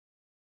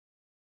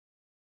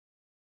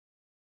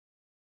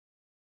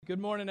Good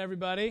morning,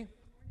 everybody.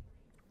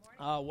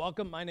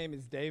 Welcome. My name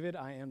is David.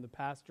 I am the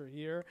pastor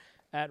here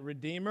at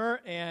Redeemer,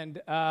 and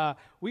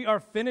we are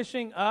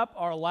finishing up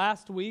our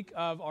last week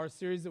of our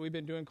series that we've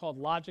been doing called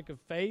Logic of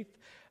Faith.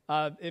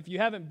 If you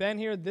haven't been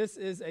here, this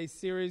is a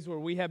series where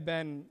we have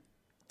been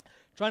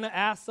trying to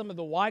ask some of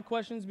the why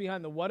questions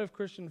behind the what of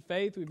Christian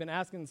faith. We've been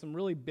asking some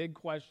really big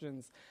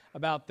questions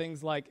about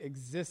things like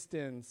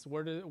existence.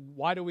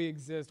 Why do we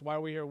exist? Why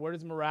are we here? Where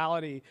does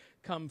morality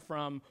come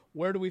from?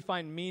 Where do we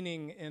find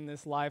meaning in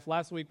this life?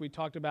 Last week we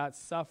talked about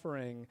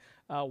suffering.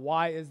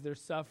 Why is there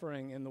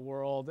suffering in the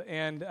world?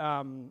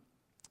 And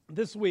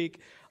this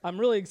week, I'm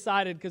really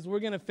excited because we're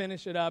going to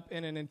finish it up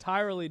in an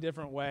entirely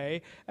different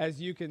way,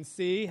 as you can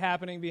see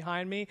happening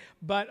behind me.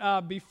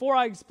 But before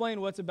I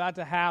explain what's about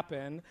to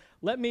happen,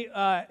 let me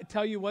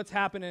tell you what's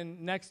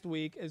happening next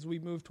week as we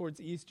move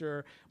towards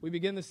Easter. We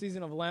begin the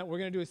season of Lent. We're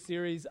going to do a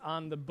series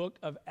on the book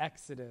of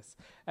Exodus.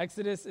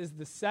 Exodus is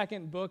the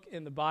second book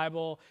in the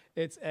Bible.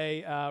 It's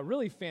a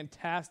really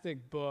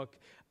fantastic book.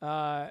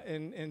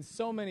 In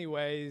so many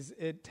ways.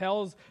 It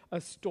tells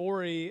a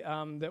story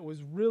that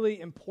was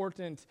really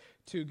important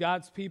to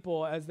God's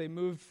people as they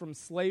moved from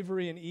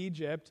slavery in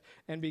Egypt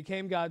and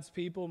became God's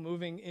people,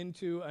 moving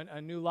into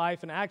a new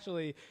life, and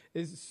actually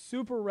is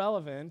super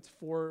relevant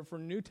for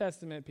New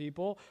Testament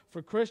people,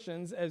 for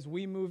Christians, as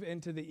we move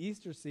into the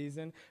Easter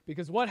season,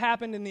 because what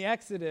happened in the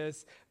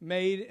Exodus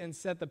made and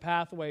set the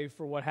pathway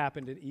for what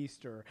happened at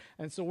Easter.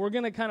 And so we're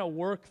going to kind of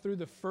work through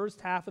the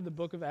first half of the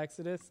book of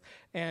Exodus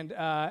and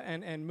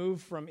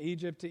move from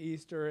Egypt to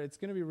Easter. It's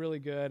going to be really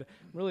good. I'm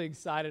really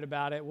excited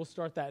about it. We'll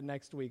start that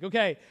next week.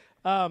 Okay,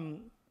 there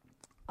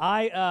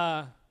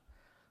are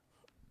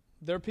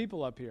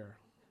people up here,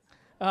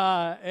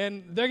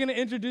 and they're going to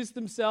introduce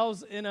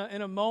themselves in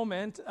a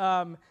moment,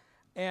 and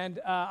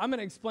I'm going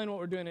to explain what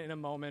we're doing in a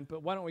moment,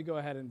 but why don't we go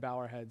ahead and bow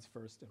our heads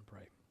first and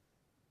pray.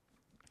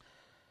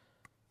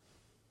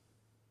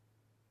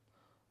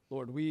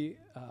 Lord, we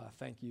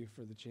thank you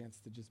for the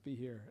chance to just be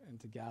here and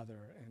to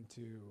gather and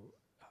to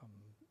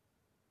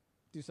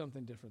do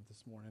something different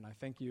this morning. I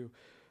thank you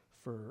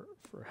for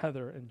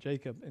Heather and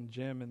Jacob and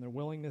Jim and their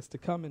willingness to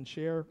come and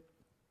share.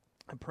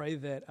 I pray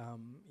that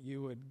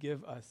you would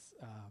give us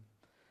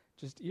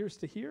just ears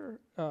to hear,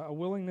 a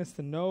willingness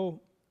to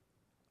know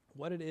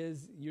what it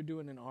is you're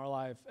doing in our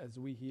life as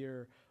we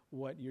hear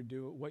what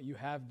you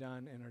have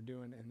done and are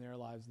doing in their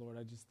lives, Lord.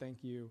 I just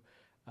thank you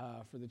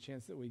for the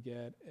chance that we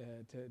get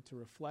to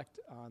reflect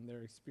on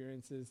their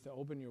experiences, to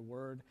open your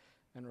word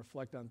and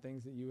reflect on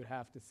things that you would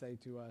have to say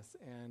to us.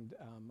 And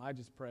I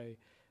just pray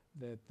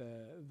that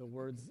the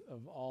words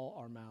of all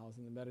our mouths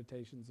and the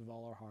meditations of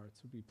all our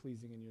hearts would be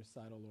pleasing in your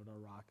sight, O Lord, our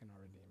rock and our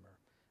redeemer.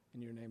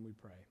 In your name we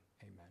pray.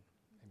 Amen.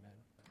 Amen.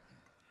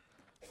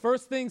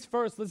 First things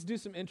first, let's do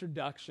some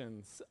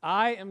introductions.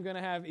 I am going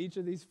to have each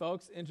of these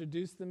folks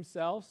introduce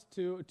themselves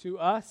to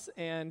us.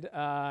 And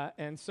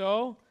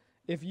so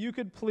if you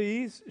could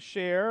please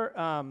share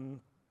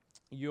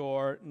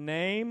your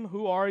name,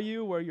 who are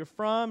you, where you're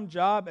from,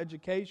 job,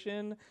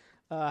 education,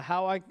 and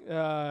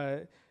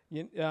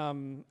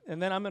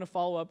then I'm going to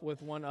follow up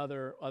with one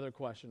other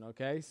question,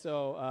 okay?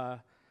 So,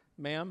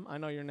 ma'am, I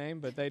know your name,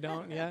 but they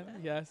don't yet.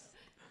 Yes?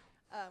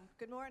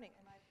 Good morning.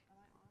 Am I on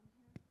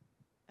here?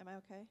 Am I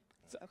okay?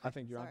 So, Okay, I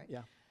think you're sorry.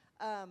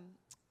 on, yeah.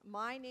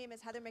 My name is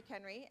Heather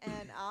McHenry,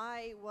 and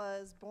I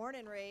was born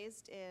and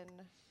raised in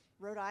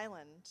Rhode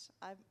Island.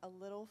 I'm a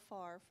little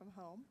far from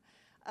home,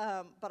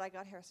 but I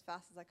got here as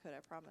fast as I could,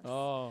 I promise.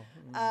 Oh.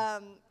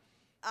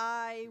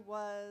 I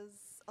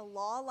was a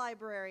law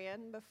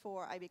librarian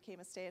before I became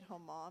a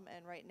stay-at-home mom,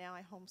 and right now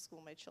I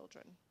homeschool my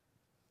children.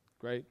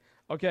 Great.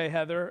 Okay,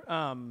 Heather,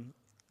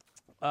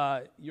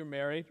 you're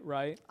married,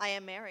 right? I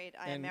am married.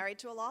 I am married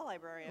to a law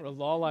librarian. A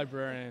law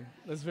librarian.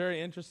 That's very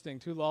interesting.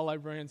 Two law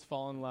librarians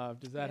fall in love.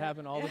 Does that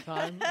happen all the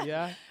time?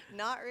 Yeah?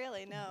 Not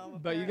really, no.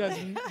 But you guys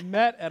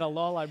met at a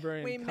law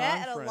librarian conference. We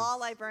met at a law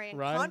librarian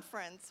right?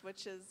 conference,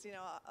 which is,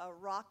 a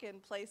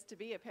rockin' place to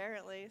be,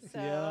 apparently. So,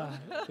 yeah.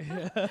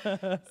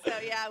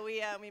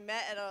 we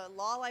met at a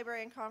law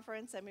librarian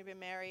conference, and we've been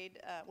married.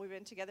 We've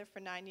been together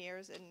for 9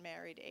 years and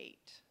married 8.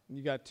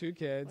 You got 2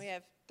 kids. We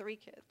have 3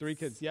 kids. 3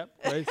 kids, yep.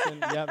 Grayson,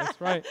 yeah, that's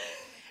right.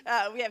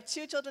 We have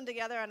 2 children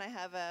together, and I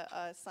have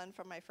a son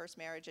from my first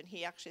marriage, and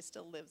he actually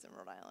still lives in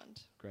Rhode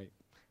Island. Great.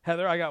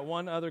 Heather, I got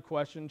one other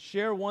question.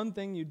 Share one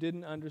thing you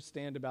didn't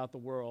understand about the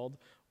world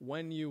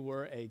when you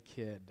were a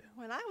kid.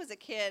 When I was a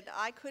kid,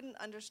 I couldn't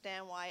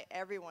understand why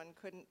everyone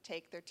couldn't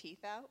take their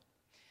teeth out.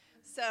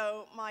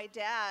 So my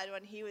dad,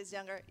 when he was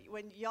younger,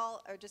 when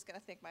y'all are just going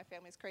to think my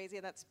family's crazy,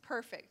 and that's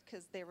perfect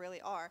because they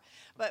really are.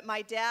 But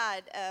my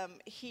dad,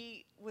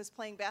 he was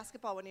playing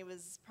basketball when he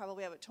was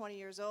probably about 20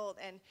 years old,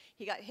 and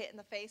he got hit in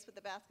the face with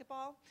the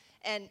basketball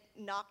and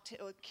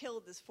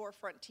killed his 4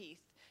 front teeth.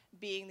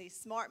 Being the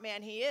smart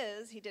man he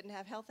is, he didn't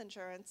have health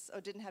insurance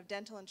or didn't have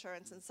dental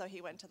insurance, and so he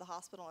went to the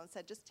hospital and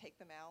said, just take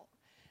them out.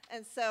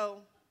 And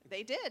so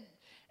they did.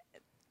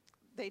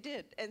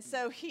 And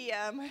so he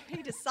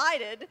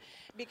decided,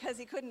 because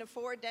he couldn't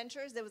afford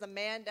dentures, there was a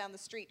man down the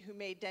street who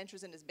made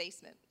dentures in his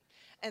basement.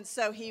 And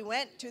so he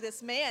went to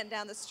this man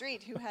down the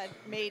street who had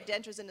made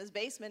dentures in his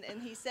basement,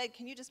 and he said,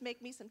 "Can you just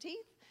make me some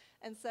teeth?"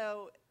 And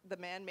so the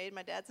man made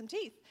my dad some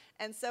teeth.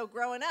 And so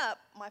growing up,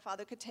 my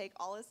father could take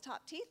all his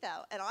top teeth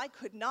out, and I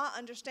could not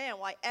understand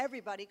why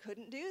everybody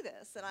couldn't do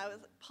this. And I was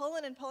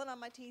pulling and pulling on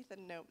my teeth,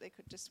 and no, they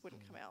just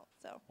wouldn't come out.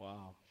 So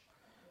Wow.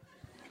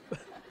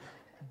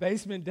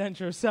 Basement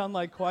dentures sound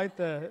like quite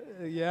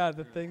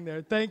the thing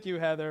there. Thank you,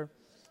 Heather.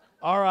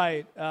 All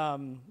right,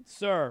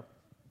 sir,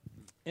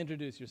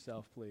 introduce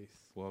yourself, please.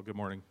 Well, good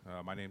morning.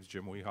 My name is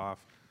Jim Wehoff.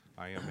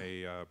 I am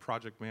a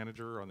project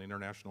manager on the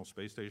International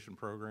Space Station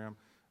program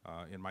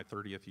in my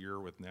 30th year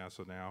with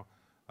NASA now.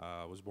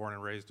 Was born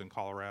and raised in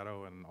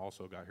Colorado and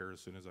also got here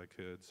as soon as I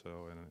could,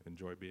 and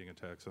enjoy being a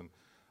Texan.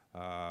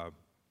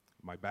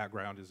 My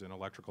background is in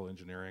electrical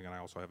engineering, and I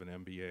also have an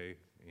MBA,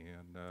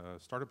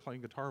 and started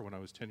playing guitar when I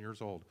was 10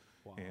 years old.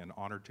 Wow. And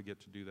honored to get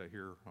to do that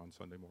here on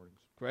Sunday mornings.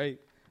 Great.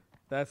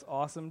 That's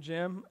awesome,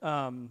 Jim.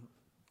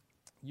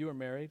 You are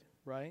married,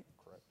 right?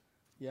 Correct.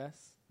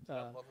 Yes?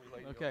 Lovely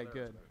lady okay, over there.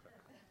 good.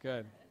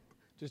 Good.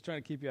 Just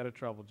trying to keep you out of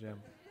trouble, Jim.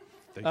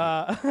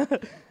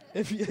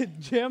 Thank you.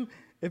 Jim,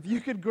 if you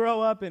could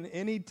grow up in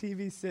any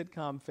TV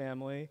sitcom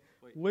family,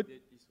 you switched.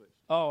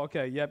 Oh,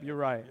 okay. Yep, you're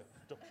right.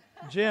 Yeah.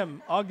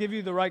 Jim, I'll give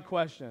you the right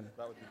question.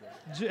 That would be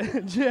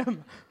good.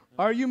 Jim,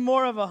 are you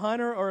more of a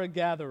hunter or a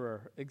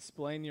gatherer?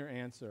 Explain your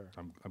answer.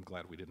 I'm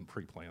glad we didn't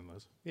pre-plan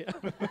this. Yeah.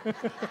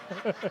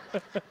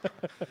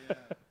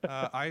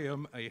 I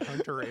am a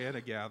hunter and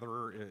a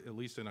gatherer, at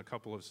least in a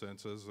couple of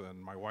senses,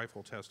 and my wife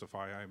will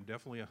testify. I am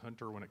definitely a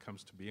hunter when it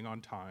comes to being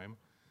on time.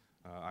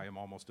 I am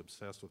almost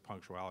obsessed with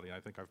punctuality. I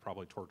think I've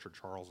probably tortured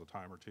Charles a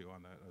time or two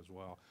on that as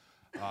well.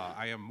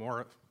 I am more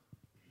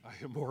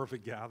of a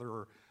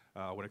gatherer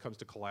when it comes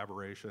to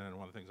collaboration, and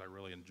one of the things I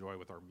really enjoy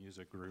with our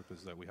music group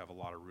is that we have a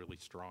lot of really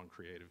strong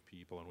creative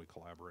people, and we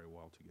collaborate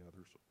well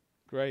together. So.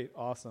 Great.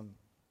 Awesome.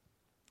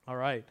 All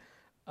right.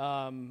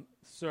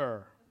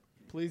 Sir,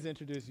 please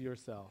introduce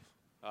yourself.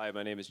 Hi,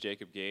 my name is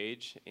Jacob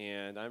Gage,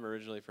 and I'm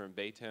originally from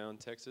Baytown,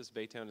 Texas.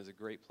 Baytown is a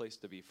great place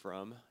to be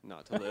from,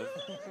 not to live.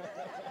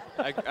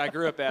 I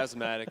grew up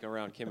asthmatic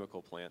around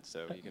chemical plants,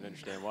 so you can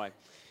understand why.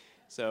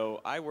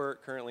 So I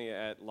work currently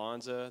at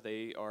Lonza.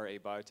 They are a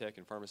biotech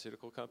and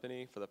pharmaceutical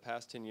company. For the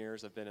past 10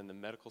 years, I've been in the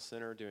medical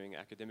center doing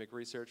academic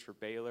research for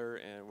Baylor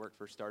and worked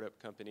for a startup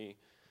company.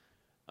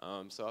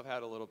 So I've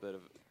had a little bit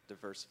of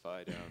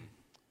diversified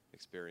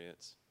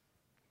experience.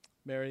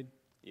 Married?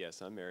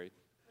 Yes, I'm married.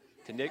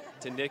 To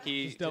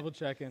Nikki. Just double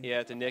checking.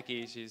 Yeah, to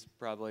Nikki. She's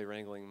probably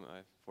wrangling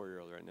my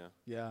 4-year-old right now.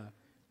 Yeah.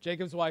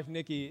 Jacob's wife,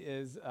 Nikki,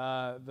 is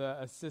the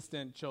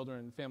assistant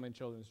family and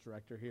children's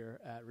director here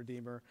at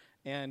Redeemer.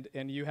 And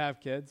you have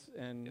kids,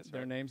 and Yes,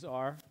 their right. names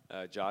are?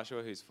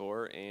 Joshua, who's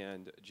 4,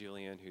 and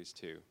Julianne, who's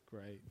 2.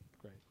 Great.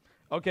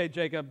 Okay,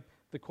 Jacob,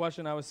 the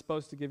question I was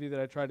supposed to give you that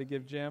I tried to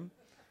give Jim.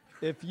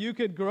 If you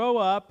could grow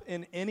up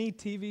in any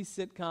TV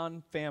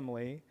sitcom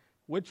family,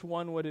 which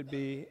one would it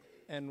be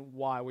and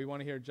why? We want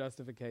to hear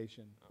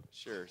justification.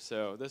 Sure.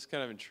 So this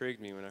kind of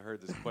intrigued me when I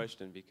heard this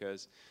question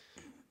because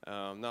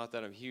not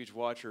that I'm a huge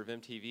watcher of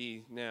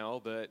MTV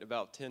now, but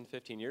about 10,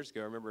 15 years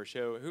ago, I remember a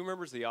show. Who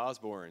remembers the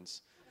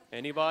Osbournes?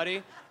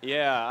 Anybody?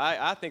 Yeah,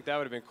 I think that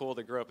would have been cool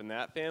to grow up in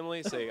that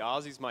family. Say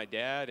Ozzy's my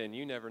dad, and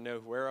you never know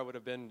where I would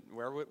have been.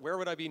 Where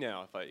would I be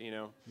now if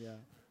Yeah.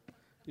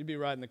 You'd be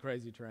riding the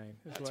crazy train.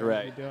 That's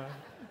right. You'd be doing.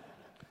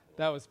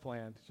 That was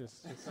planned.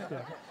 Just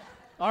yeah.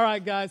 All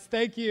right, guys.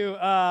 Thank you.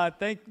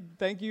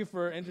 Thank you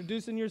for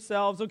introducing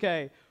yourselves.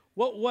 Okay.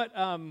 What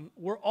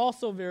we're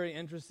also very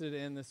interested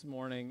in this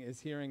morning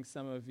is hearing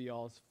some of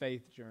y'all's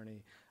faith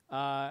journey.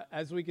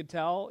 As we could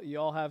tell,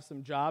 y'all have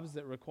some jobs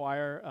that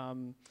require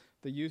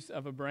the use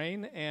of a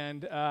brain,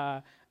 and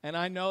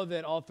I know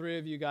that all three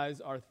of you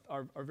guys are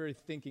very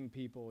thinking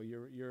people.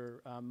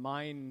 You're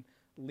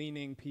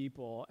mind-leaning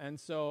people, and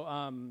so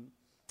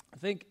I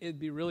think it'd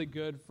be really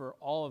good for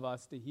all of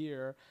us to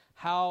hear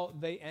how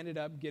they ended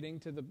up getting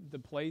to the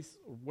place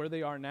where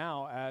they are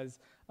now as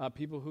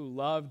people who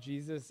love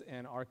Jesus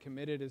and are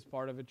committed as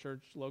part of a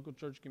local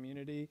church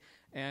community,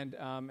 and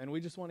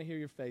we just want to hear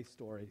your faith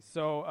story.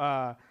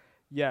 So,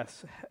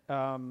 yes,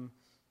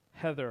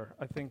 Heather,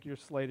 I think you're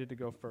slated to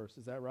go first.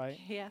 Is that right?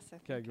 yes. I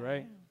think Okay, great. I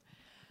am.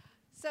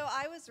 So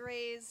I was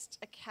raised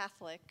a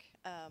Catholic,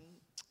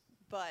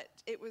 but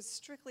it was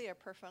strictly a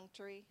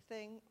perfunctory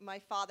thing. My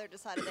father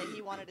decided that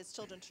he wanted his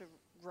children to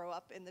grow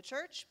up in the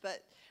church,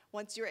 but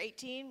once you were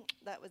 18,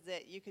 that was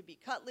it. You could be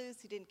cut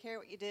loose. He didn't care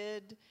what you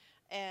did.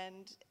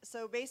 And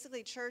so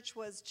basically church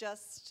was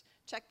just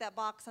check that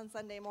box on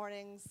Sunday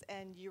mornings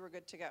and you were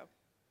good to go.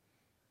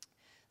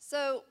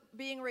 So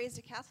being raised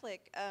a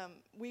Catholic,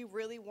 we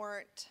really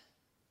weren't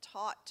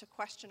taught to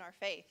question our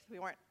faith. We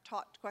weren't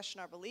taught to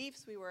question our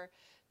beliefs. We were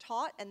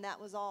taught, and that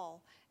was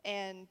all.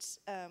 And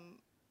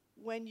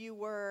when you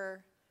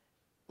were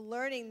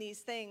learning these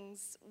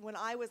things, when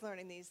I was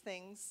learning these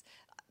things,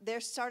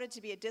 there started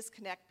to be a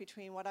disconnect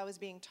between what I was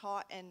being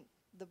taught and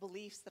the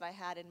beliefs that I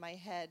had in my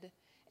head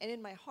and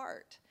in my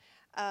heart.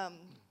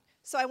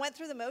 So I went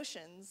through the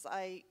motions.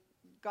 I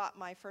got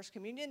my first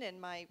communion and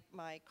my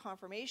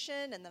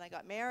confirmation, and then I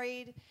got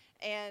married,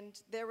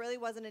 and there really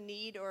wasn't a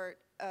need or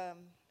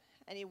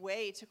any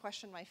way to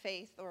question my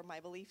faith or my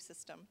belief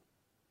system.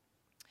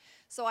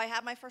 So I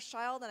had my first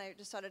child, and I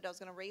decided I was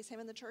going to raise him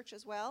in the church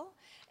as well.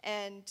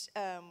 And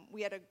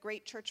we had a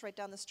great church right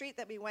down the street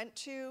that we went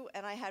to,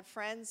 and I had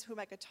friends whom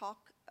I could talk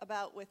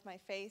about with my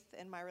faith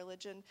and my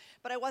religion.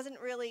 But I wasn't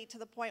really to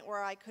the point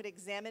where I could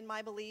examine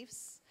my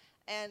beliefs,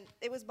 and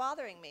it was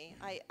bothering me.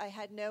 I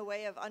had no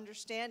way of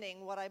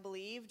understanding what I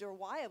believed or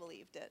why I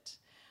believed it.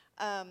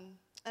 And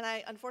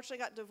I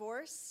unfortunately got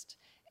divorced,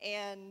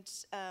 and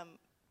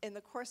in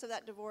the course of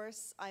that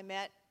divorce, I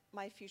met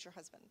my future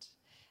husband.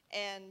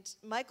 And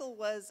Michael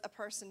was a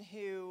person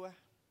who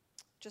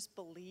just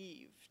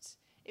believed.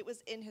 It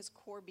was in his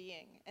core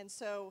being. And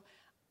so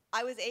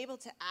I was able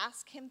to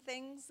ask him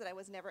things that I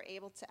was never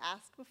able to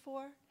ask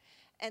before.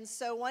 And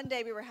so one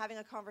day we were having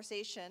a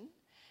conversation,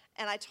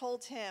 and I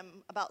told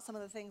him about some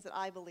of the things that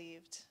I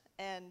believed.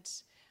 And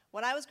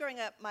when I was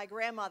growing up, my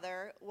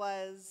grandmother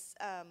was,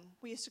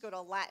 we used to go to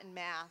a Latin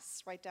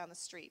Mass right down the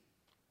street.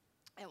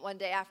 And one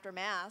day after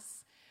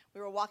Mass,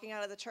 we were walking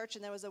out of the church,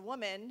 and there was a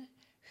woman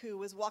who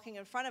was walking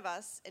in front of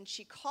us, and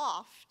she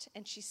coughed,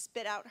 and she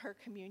spit out her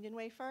communion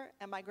wafer,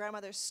 and my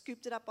grandmother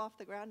scooped it up off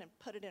the ground and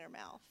put it in her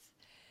mouth.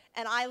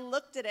 And I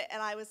looked at it,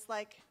 and I was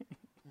like,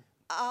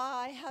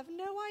 I have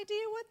no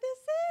idea what this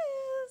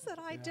is, and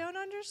I don't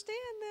understand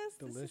this.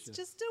 Delicious. This is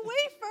just a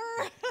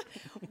wafer.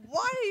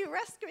 Why are you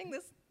rescuing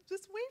this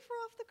wafer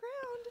off the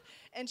ground?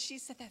 And she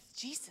said, that's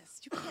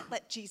Jesus. You can't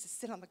let Jesus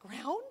sit on the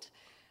ground.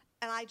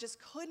 And I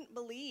just couldn't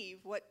believe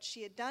what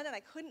she had done, and I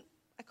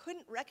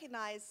couldn't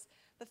recognize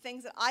the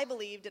things that I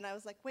believed, and I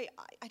was like, wait,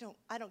 I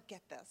don't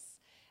get this.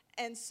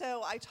 And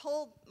so I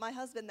told my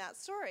husband that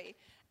story,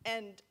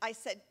 and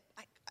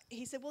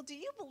he said, well, do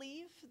you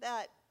believe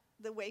that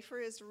the wafer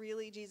is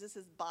really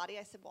Jesus' body?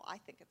 I said, well, I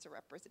think it's a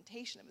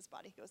representation of his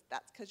body. He goes,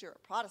 that's because you're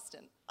a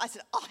Protestant. I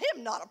said, I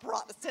am not a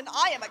Protestant.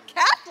 I am a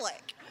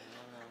Catholic.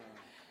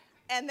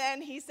 And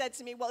then he said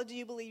to me, well, do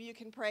you believe you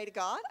can pray to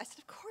God? I said,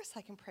 of course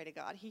I can pray to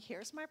God. He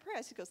hears my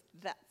prayers. He goes,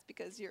 that's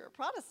because you're a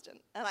Protestant.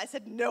 And I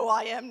said, no,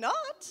 I am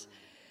not.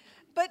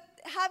 But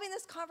having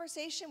this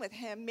conversation with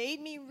him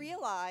made me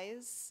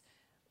realize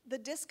the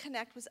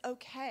disconnect was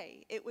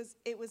okay. It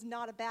was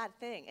not a bad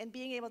thing. And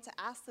being able to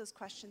ask those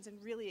questions and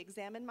really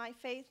examine my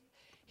faith,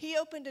 he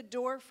opened a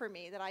door for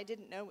me that I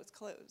didn't know was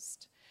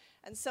closed.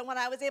 And so when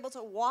I was able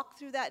to walk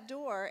through that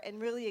door and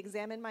really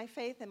examine my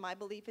faith and my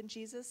belief in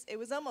Jesus, it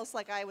was almost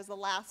like I was the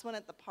last one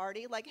at the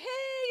party, like, hey,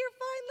 you're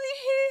finally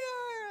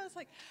here. I was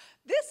like,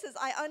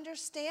 I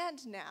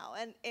understand now.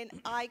 And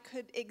I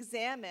could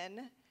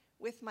examine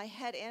with my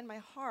head and my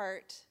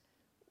heart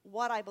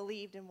what I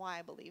believed and why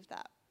I believed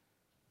that.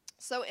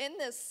 So in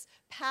this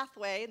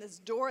pathway, in this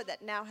door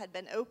that now had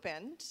been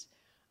opened,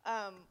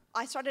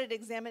 I started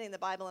examining the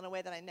Bible in a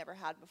way that I never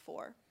had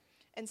before.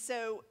 And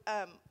so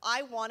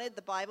I wanted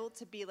the Bible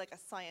to be like a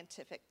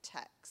scientific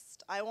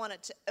text. I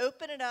wanted to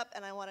open it up,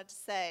 and I wanted to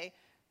say,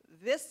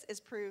 this is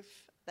proof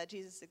that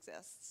Jesus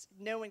exists.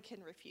 No one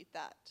can refute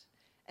that.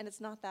 And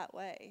it's not that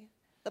way.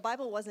 The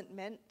Bible wasn't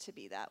meant to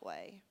be that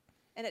way.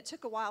 And it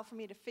took a while for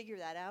me to figure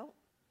that out.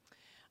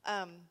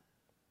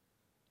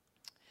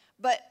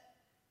 But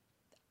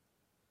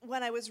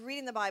when I was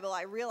reading the Bible,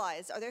 I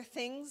realized, are there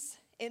things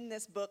in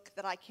this book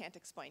that I can't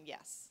explain?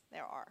 Yes,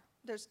 there are.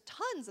 There's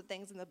tons of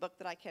things in the book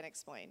that I can't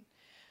explain.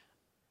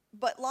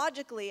 But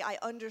logically, I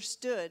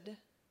understood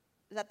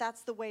that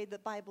that's the way the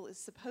Bible is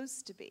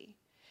supposed to be.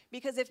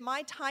 Because if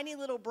my tiny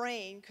little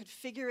brain could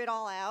figure it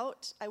all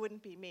out, I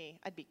wouldn't be me.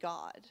 I'd be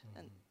God.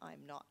 And I'm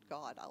not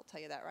God, I'll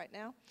tell you that right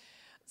now.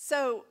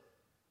 So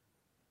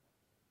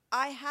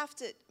I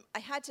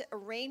had to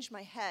arrange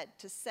my head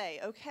to say,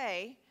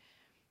 okay,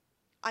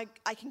 I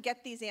can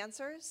get these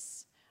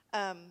answers,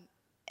 and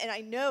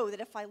I know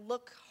that if I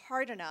look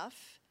hard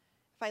enough,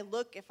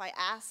 if I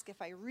ask,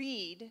 if I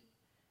read,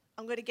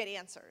 I'm going to get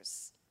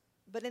answers.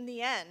 But in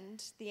the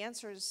end, the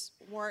answers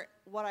weren't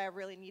what I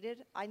really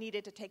needed. I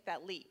needed to take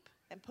that leap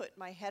and put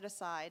my head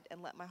aside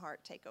and let my heart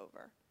take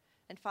over,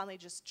 and finally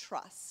just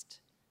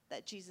trust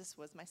that Jesus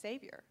was my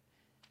Savior.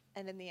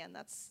 And in the end,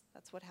 that's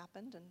what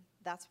happened, and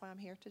that's why I'm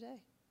here today.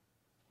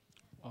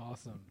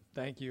 Awesome.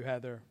 Thank you,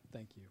 Heather.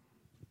 Thank you.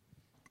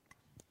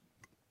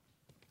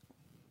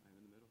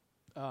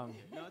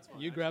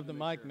 You grab the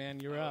mic,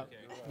 man. You're up.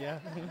 Okay. Yeah.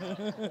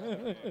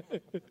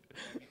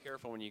 Be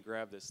careful when you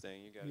grab this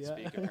thing. You got to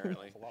speak,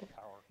 apparently. It's a lot of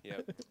power.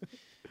 Yep.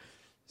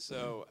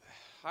 So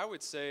I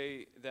would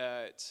say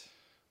that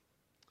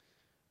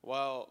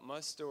while my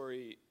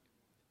story,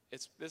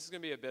 this is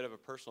going to be a bit of a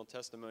personal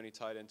testimony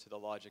tied into the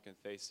Logic and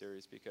Faith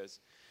series,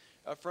 because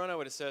up front I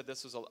would have said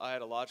I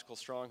had a logical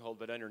stronghold,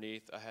 but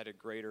underneath I had a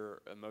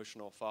greater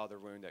emotional father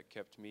wound that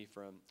kept me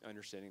from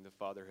understanding the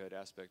fatherhood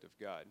aspect of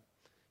God.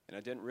 And I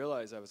didn't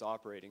realize I was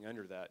operating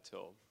under that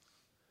till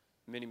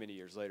many, many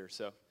years later.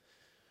 So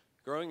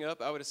growing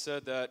up, I would have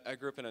said that I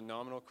grew up in a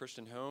nominal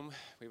Christian home.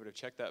 We would have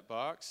checked that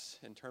box.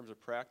 In terms of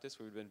practice,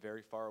 we would have been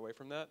very far away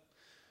from that.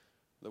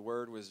 the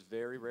Word was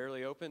very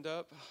rarely opened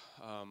up.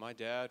 My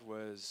dad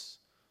was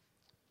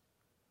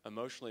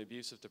emotionally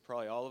abusive to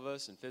probably all of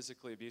us and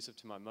physically abusive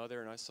to my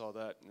mother, and I saw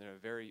that at a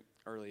very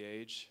early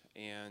age.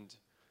 And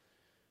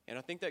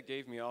I think that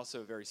gave me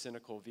also a very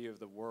cynical view of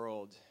the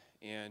world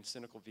and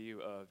cynical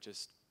view of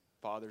just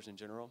fathers in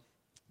general,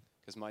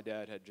 because my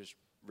dad had just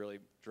really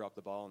dropped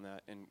the ball on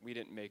that, and we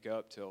didn't make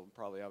up till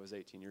probably I was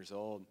 18 years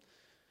old,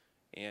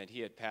 and he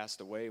had passed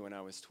away when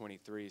I was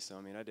 23, so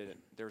I mean,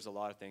 there was a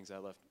lot of things I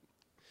left.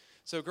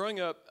 So growing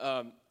up,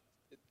 I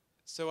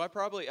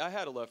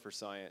had a love for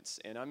science,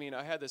 and I mean,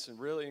 I had this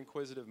really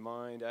inquisitive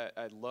mind.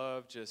 I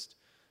loved just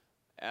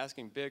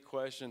asking big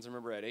questions. I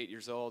remember at 8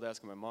 years old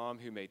asking my mom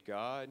who made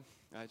God.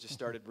 I just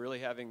started really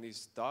having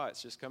these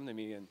thoughts just come to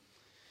me,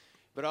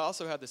 but I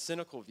also had the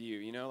cynical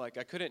view, like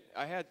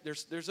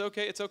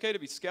it's okay to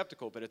be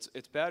skeptical, but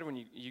it's bad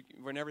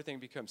when everything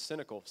becomes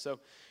cynical. So, and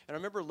I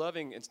remember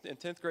loving in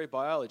 10th grade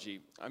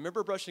biology. I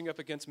remember brushing up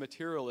against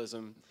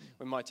materialism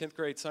when my 10th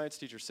grade science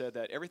teacher said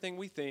that everything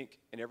we think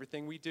and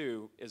everything we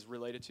do is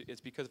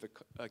it's because of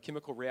a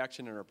chemical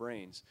reaction in our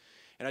brains.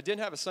 And I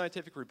didn't have a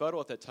scientific rebuttal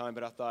at that time,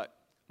 but I thought,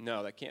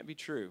 no, that can't be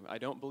true. I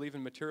don't believe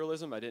in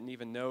materialism. I didn't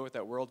even know what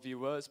that worldview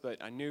was,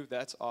 but I knew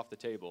that's off the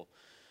table.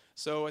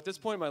 So at this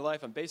point in my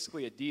life, I'm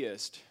basically a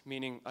deist,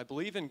 meaning I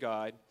believe in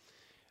God.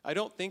 I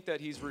don't think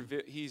that he's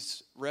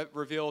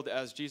revealed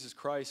as Jesus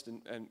Christ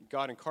and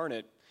God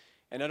incarnate,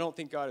 and I don't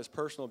think God is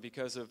personal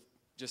because of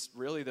just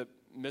really the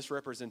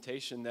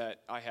misrepresentation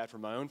that I had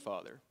from my own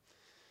father.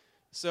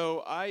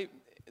 So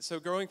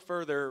going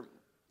further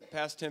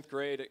past 10th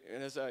grade,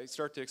 and as I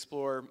start to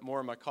explore more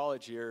in my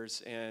college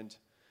years, and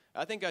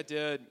I think I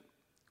did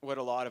what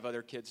a lot of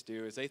other kids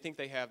do, is they think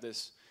they have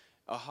this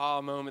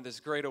aha moment,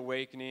 this great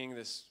awakening,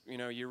 this,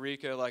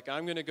 eureka, like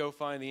I'm going to go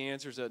find the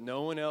answers that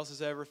no one else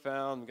has ever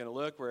found. I'm going to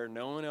look where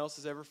no one else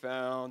has ever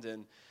found.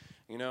 And,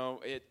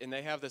 and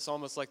they have this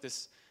almost like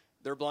this,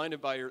 they're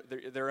blinded by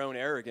their own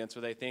arrogance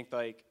where they think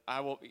like, I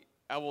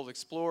will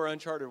explore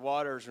uncharted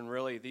waters, and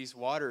really these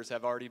waters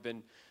have already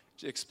been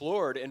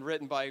explored and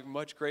written by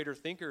much greater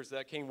thinkers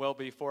that came well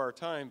before our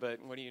time.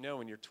 But what do you know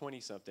when you're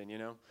 20-something,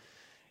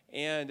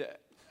 And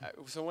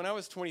so when I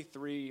was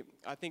 23,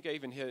 I think I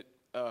even hit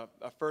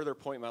a further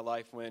point in my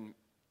life when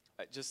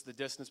just the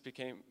distance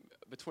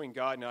between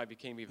God and I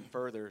became even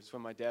further. It's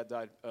when my dad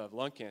died of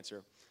lung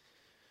cancer.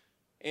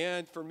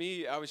 And for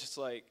me, I was just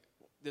like,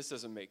 this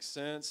doesn't make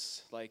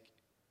sense. Like,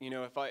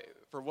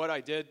 for what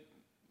I did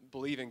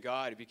believe in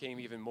God, it became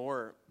even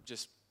more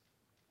just,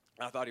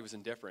 I thought he was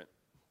indifferent.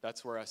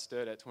 That's where I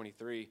stood at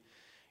 23.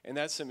 And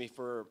that sent me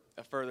for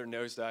a further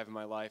nosedive in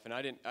my life. And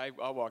I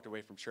walked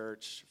away from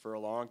church for a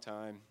long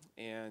time.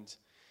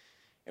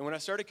 And when I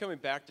started coming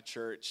back to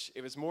church,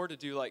 it was more to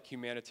do like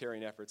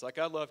humanitarian efforts. Like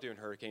I loved doing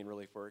hurricane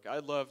relief work. I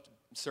loved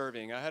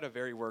serving. I had a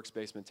very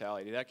works-based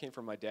mentality. That came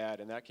from my dad,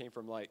 and that came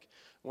from like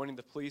wanting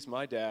to please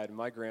my dad and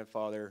my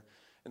grandfather.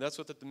 And that's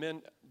what the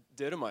men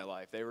did in my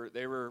life. They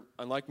were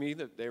unlike me.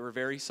 They were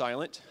very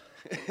silent,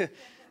 a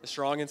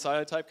strong and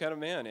silent type kind of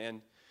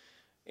man.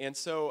 And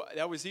so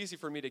that was easy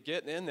for me to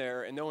get in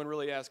there, and no one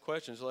really asked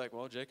questions. Like,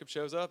 well, Jacob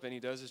shows up, and he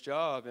does his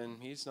job, and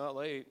he's not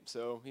late,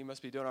 so he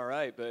must be doing all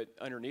right. But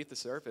underneath the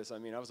surface, I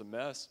mean, I was a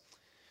mess.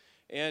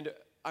 And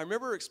I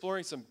remember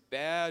exploring some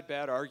bad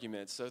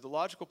arguments. So the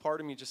logical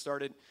part of me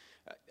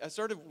I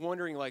started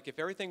wondering, like, if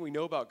everything we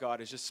know about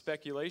God is just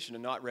speculation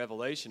and not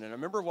revelation. And I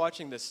remember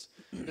watching this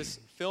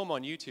film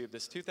on YouTube.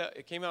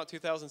 It came out in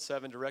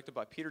 2007, directed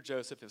by Peter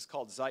Joseph. It was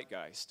called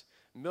Zeitgeist.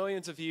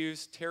 Millions of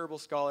views, terrible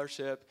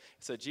scholarship.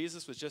 It said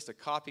Jesus was just a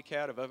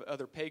copycat of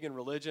other pagan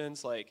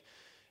religions. Like,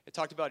 it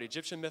talked about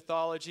Egyptian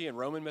mythology and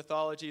Roman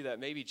mythology, that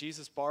maybe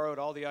Jesus borrowed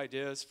all the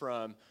ideas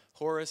from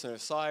Horus and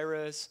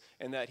Osiris,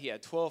 and that he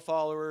had 12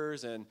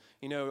 followers. And,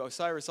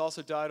 Osiris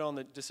also died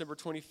on December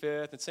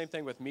 25th. And same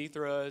thing with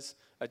Mithras,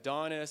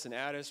 Adonis, and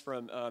Attis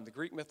from the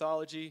Greek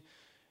mythology.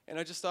 And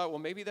I just thought, well,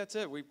 maybe that's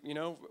it.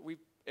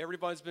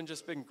 Everybody's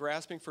been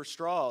grasping for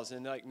straws,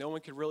 and like no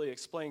one could really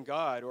explain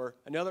God. Or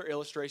another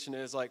illustration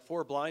is like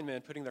 4 blind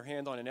men putting their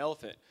hand on an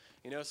elephant.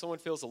 Someone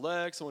feels the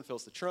leg, someone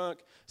feels the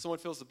trunk, someone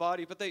feels the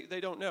body, but they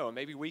don't know. And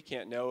maybe we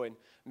can't know, and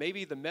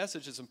maybe the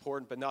message is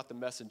important, but not the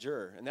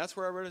messenger. And that's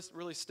where I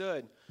really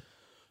stood.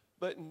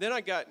 But then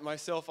I got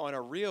myself on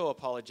a real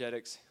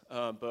apologetics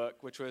book,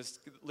 which was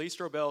Lee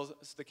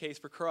Strobel's The Case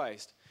for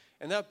Christ.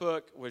 And that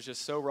book was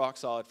just so rock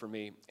solid for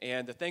me.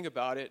 And the thing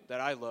about it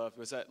that I loved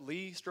was that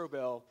Lee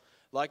Strobel,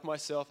 like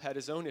myself, had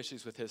his own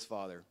issues with his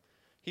father.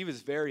 He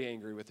was very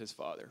angry with his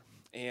father.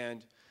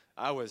 And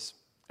I was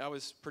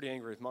pretty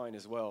angry with mine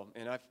as well.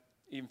 And I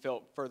even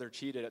felt further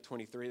cheated at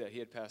 23 that he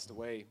had passed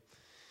away.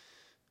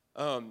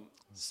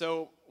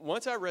 So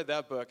once I read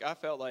that book, I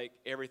felt like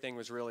everything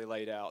was really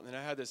laid out. And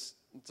I had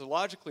so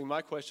logically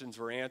my questions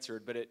were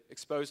answered, but it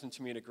exposed them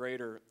to me in a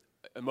greater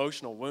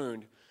emotional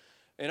wound.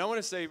 And I want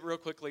to say real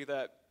quickly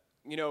that,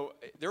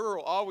 there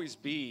will always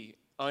be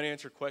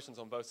unanswered questions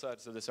on both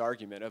sides of this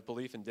argument of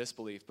belief and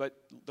disbelief. But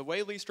the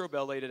way Lee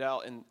Strobel laid it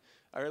out, and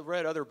I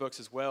read other books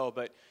as well,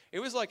 but it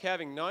was like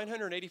having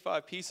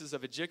 985 pieces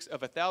of a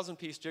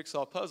 1,000-piece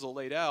jigsaw puzzle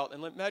laid out.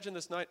 And imagine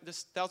this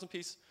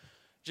 1,000-piece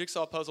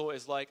jigsaw puzzle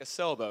is like a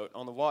sailboat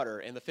on the water,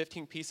 and the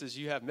 15 pieces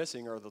you have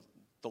missing are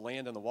the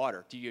land and the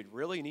water. Do you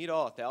really need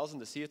all 1,000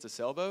 to see it's a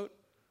sailboat?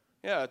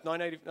 Yeah,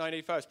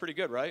 985 is pretty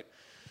good, right?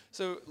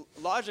 So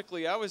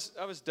logically, I was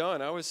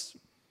done. I was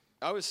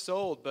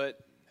sold, but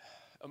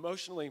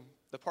emotionally,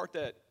 the part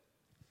that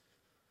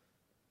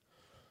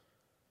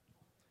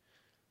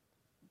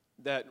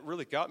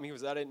really got me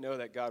was I didn't know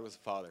that God was a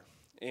father.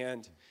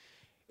 And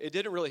it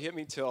didn't really hit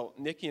me till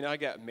Nikki and I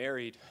got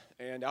married,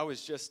 and I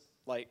was just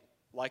like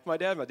my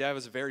dad. My dad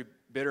was a very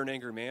bitter and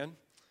angry man.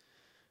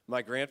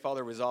 My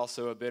grandfather was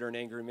also a bitter and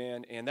angry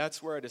man, and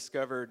that's where I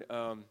discovered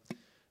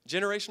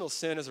generational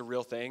sin is a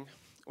real thing.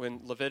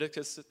 When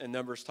Leviticus and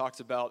Numbers talks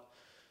about,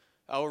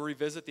 I will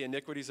revisit the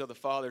iniquities of the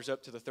fathers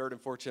up to the third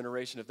and fourth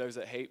generation of those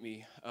that hate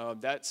me.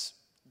 That's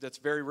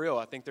very real.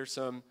 I think there's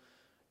some,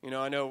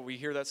 I know we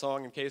hear that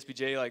song in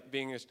KSBJ like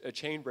being a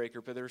chain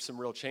breaker, but there's some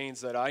real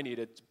chains that I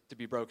needed to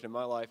be broken in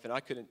my life, and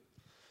I couldn't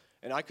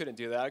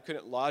do that. I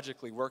couldn't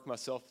logically work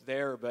myself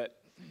there. But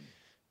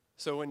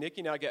so when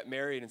Nikki and I got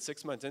married, and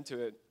 6 months into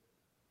it,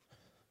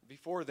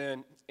 before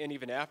then and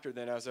even after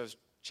then, as I was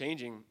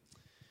changing,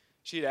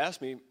 she'd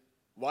asked me,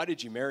 "Why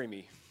did you marry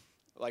me?"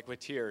 Like with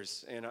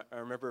tears. And I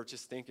remember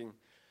just thinking,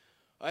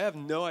 I have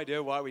no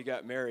idea why we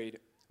got married,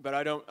 but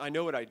I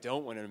know what I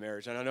don't want in a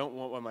marriage, and I don't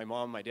want what my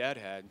mom and my dad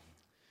had.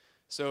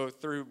 So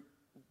through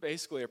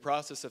basically a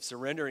process of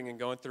surrendering and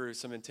going through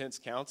some intense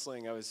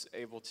counseling, I was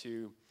able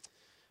to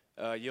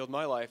yield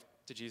my life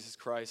to Jesus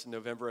Christ in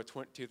November of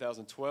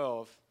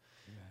 2012.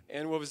 Yeah.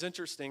 And what was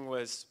interesting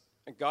was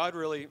God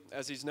really,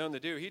 as he's known to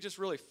do, he just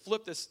really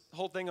flipped this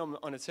whole thing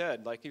on its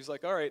head. Like he was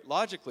like, all right,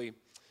 logically,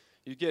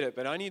 you get it,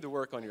 but I need to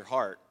work on your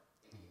heart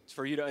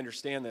for you to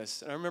understand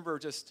this. And I remember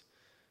just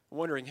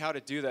wondering how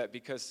to do that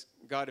because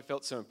God had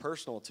felt so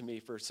impersonal to me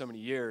for so many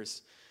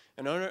years.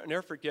 And I'll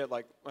never forget,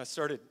 like, I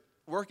started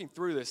working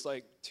through this,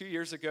 like, 2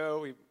 years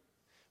ago. We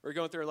were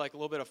going through, like, a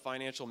little bit of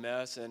financial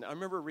mess. And I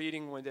remember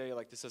reading one day,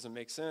 like, this doesn't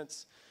make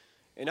sense.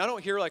 And I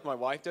don't hear like my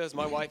wife does.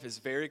 My wife is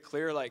very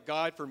clear. Like,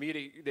 God, for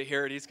me to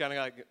hear it, he's kind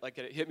of like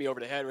it hit me over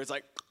the head where it's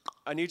like,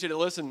 I need you to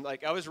listen.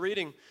 Like, I was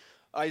reading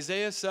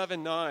Isaiah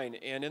 7:9,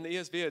 and in the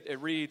ESV it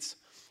reads,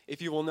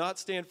 "If you will not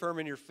stand firm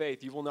in your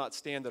faith, you will not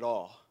stand at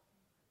all."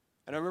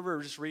 And I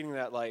remember just reading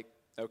that like,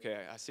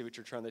 okay, I see what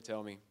you're trying to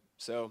tell me.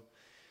 So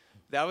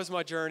that was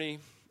my journey.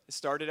 It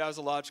started out as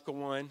a logical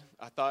one.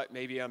 I thought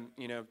maybe I'm,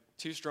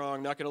 too strong.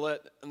 I'm not going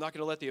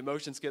to let the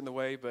emotions get in the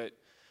way, but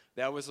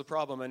that was the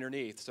problem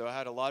underneath. So I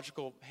had a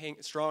logical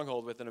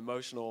stronghold with an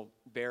emotional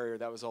barrier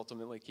that was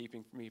ultimately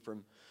keeping me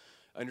from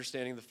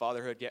understanding the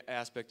fatherhood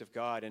aspect of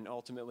God and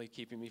ultimately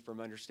keeping me from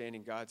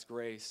understanding God's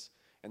grace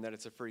and that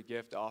it's a free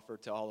gift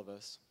offered to all of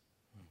us.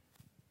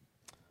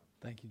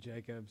 Thank you,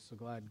 Jacob. So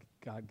glad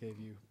God gave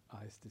you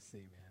eyes to see,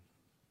 man.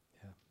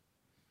 Yeah.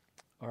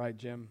 All right,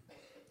 Jim.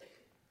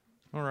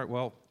 All right,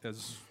 well,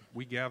 as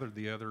we gathered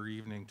the other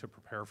evening to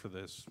prepare for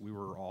this, we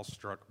were all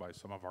struck by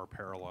some of our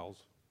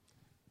parallels.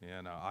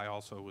 And I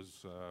also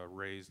was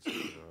raised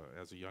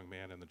as a young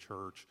man in the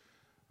church,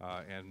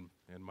 and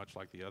much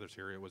like the others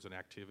here, it was an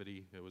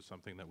activity. It was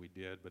something that we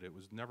did, but it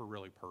was never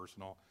really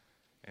personal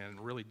and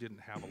really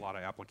didn't have a lot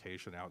of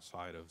application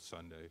outside of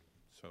Sunday.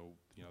 So,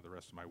 the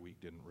rest of my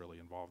week didn't really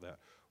involve that.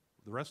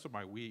 The rest of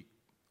my week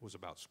was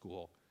about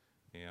school.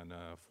 And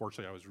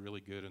fortunately, I was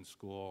really good in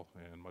school.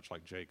 And much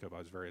like Jacob, I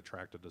was very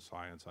attracted to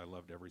science. I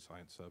loved every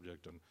science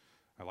subject. And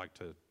I like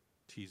to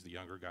tease the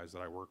younger guys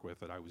that I work with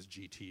that I was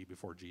GT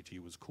before GT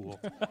was cool.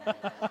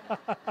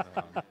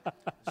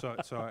 So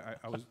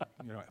I was,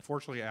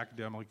 fortunately,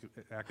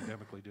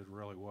 academically did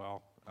really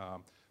well.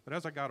 But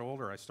as I got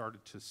older, I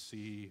started to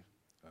see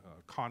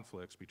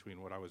conflicts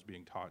between what I was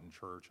being taught in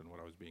church and what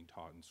I was being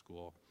taught in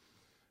school.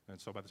 And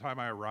so by the time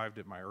I arrived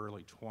at my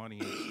early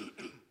 20s,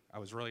 I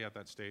was really at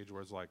that stage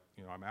where it's like,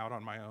 I'm out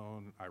on my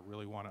own. I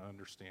really want to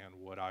understand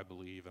what I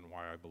believe and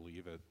why I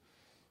believe it.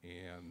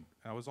 And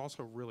I was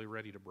also really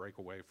ready to break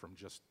away from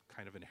just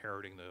kind of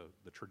inheriting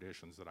the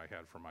traditions that I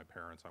had from my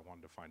parents. I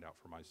wanted to find out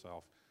for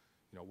myself,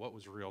 what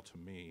was real to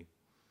me.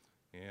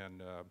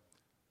 And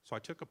so I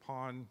took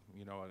upon,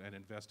 an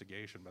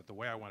investigation. But the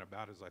way I went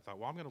about it is I thought,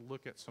 well, I'm going to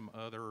look at some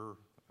other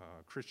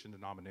Christian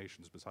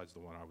denominations besides the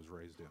one I was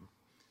raised in.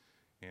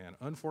 And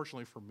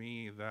unfortunately for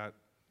me, that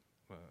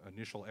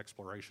initial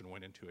exploration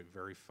went into a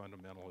very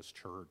fundamentalist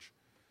church.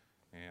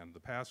 And the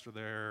pastor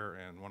there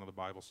and one of the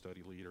Bible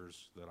study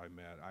leaders that I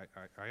met,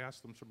 I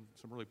asked them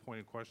some really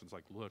pointed questions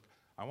like, look,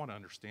 I want to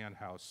understand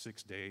how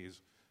 6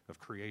 days of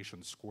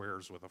creation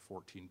squares with a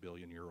 14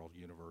 billion-year-old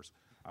universe.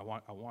 I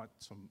want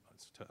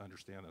to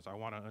understand this. I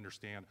want to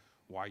understand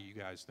why you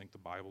guys think the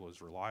Bible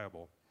is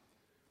reliable.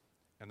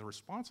 And the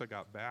response I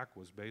got back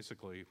was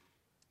basically,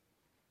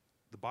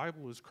 the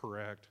Bible is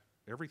correct.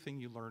 Everything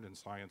you learned in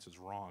science is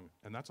wrong,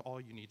 and that's all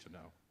you need to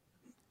know.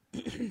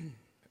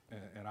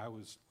 And I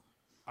was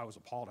I was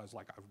appalled. I was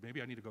like,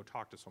 maybe I need to go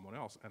talk to someone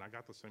else. And I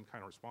got the same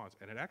kind of response.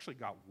 And it actually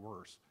got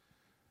worse.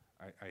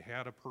 I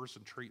had a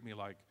person treat me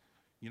like,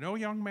 you know,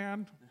 young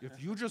man,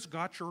 if you just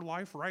got your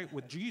life right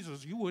with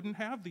Jesus, you wouldn't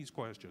have these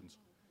questions.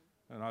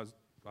 And I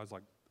was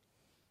like,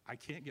 I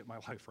can't get my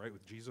life right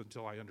with Jesus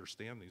until I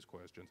understand these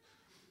questions.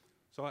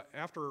 So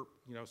after,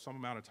 some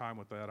amount of time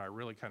with that, I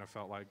really kind of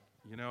felt like,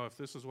 if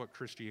this is what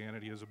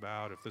Christianity is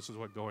about, if this is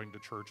what going to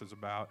church is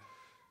about,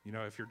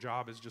 if your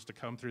job is just to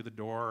come through the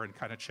door and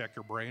kind of check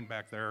your brain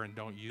back there and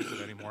don't use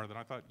it anymore, then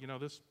I thought,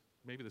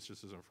 maybe this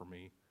just isn't for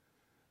me.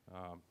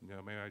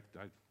 Maybe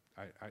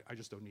I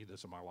just don't need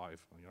this in my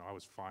life. I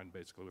was fine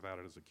basically without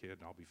it as a kid,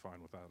 and I'll be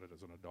fine without it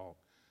as an adult.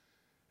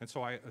 And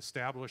so I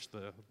established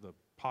the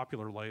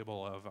popular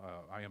label of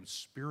I am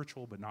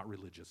spiritual but not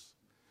religious.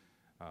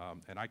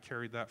 And I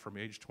carried that from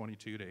age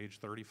 22 to age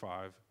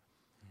 35.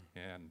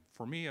 And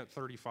for me at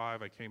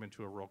 35, I came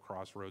into a real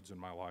crossroads in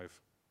my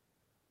life.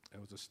 It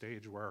was a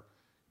stage where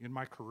in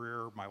my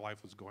career, my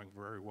life was going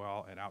very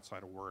well, and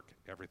outside of work,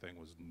 everything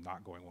was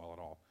not going well at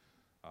all.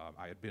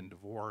 I had been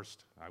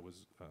divorced. I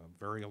was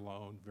very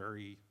alone,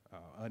 very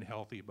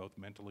unhealthy, both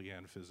mentally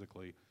and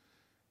physically.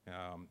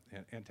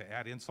 And to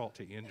add insult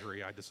to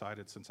injury, I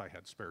decided since I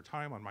had spare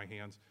time on my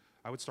hands,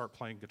 I would start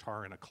playing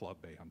guitar in a club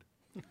band.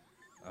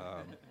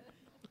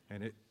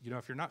 And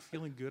if you're not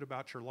feeling good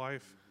about your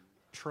life,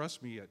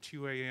 trust me, at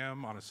 2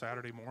 a.m. on a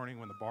Saturday morning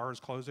when the bar is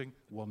closing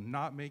will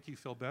not make you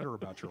feel better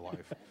about your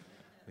life.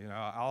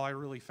 All I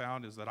really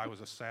found is that I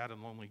was a sad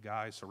and lonely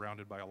guy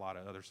surrounded by a lot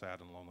of other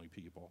sad and lonely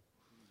people.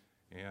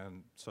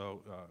 And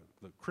so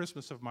the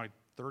Christmas of my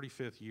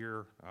 35th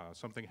year,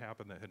 something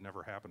happened that had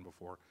never happened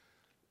before.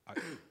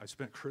 I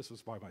spent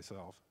Christmas by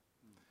myself.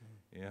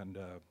 And,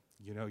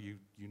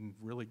 you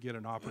really get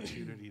an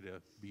opportunity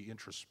to be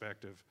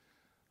introspective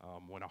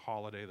when a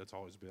holiday that's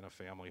always been a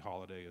family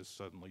holiday is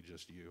suddenly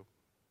just you.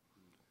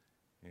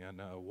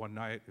 And one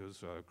night, it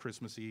was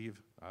Christmas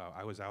Eve,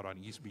 I was out on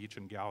East Beach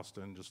in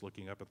Galveston just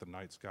looking up at the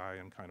night sky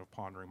and kind of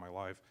pondering my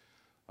life.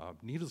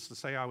 Needless to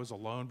say, I was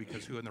alone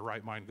because who in their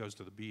right mind goes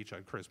to the beach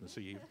on Christmas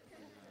Eve?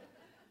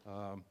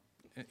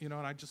 And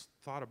I just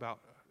thought about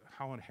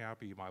how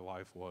unhappy my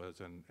life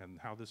was and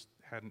how this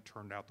hadn't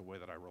turned out the way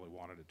that I really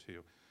wanted it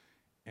to.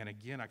 And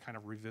again, I kind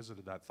of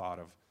revisited that thought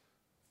of,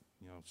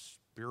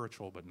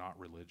 spiritual but not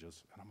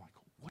religious. And I'm like,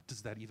 what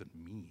does that even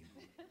mean?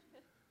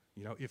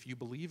 If you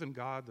believe in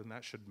God, then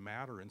that should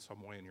matter in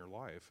some way in your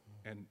life.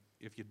 And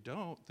if you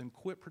don't, then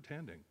quit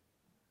pretending.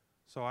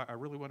 So I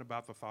really went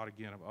about the thought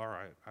again of, all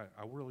right,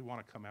 I really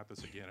want to come at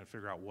this again and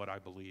figure out what I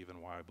believe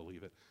and why I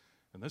believe it.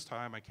 And this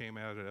time I came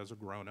at it as a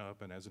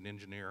grown-up and as an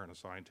engineer and a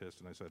scientist,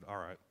 and I said, all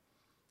right,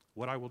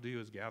 what I will do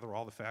is gather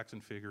all the facts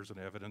and figures and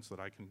evidence that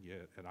I can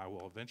get, and I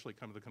will eventually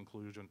come to the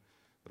conclusion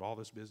that all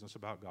this business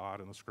about God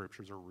and the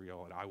scriptures are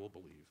real, and I will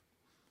believe.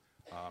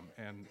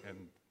 And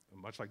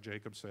much like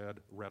Jacob said,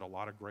 read a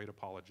lot of great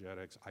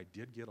apologetics. I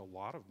did get a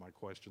lot of my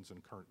questions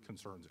and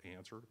concerns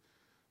answered,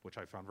 which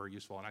I found very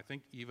useful. And I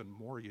think even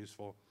more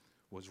useful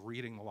was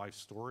reading the life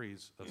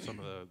stories of some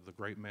of the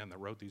great men that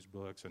wrote these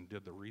books and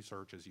did the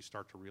research, as you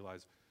start to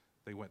realize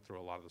they went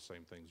through a lot of the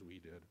same things we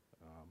did.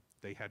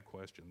 They had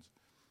questions.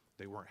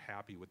 They weren't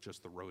happy with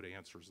just the rote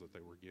answers that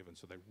they were given,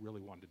 so they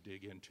really wanted to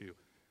dig into,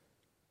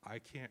 I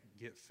can't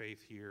get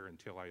faith here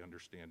until I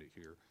understand it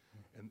here.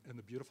 And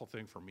the beautiful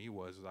thing for me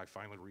was I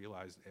finally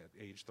realized at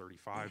age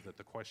 35 that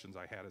the questions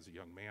I had as a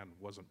young man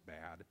wasn't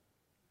bad.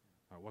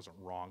 I wasn't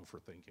wrong for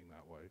thinking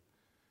that way.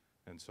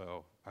 And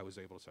so I was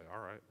able to say,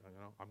 all right,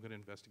 I'm going to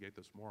investigate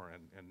this more.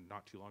 And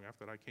not too long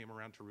after that, I came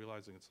around to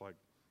realizing it's like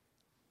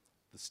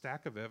the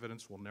stack of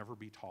evidence will never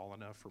be tall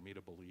enough for me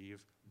to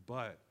believe,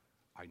 but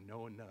I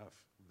know enough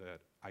that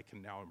I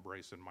can now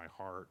embrace in my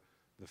heart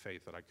the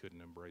faith that I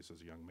couldn't embrace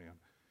as a young man.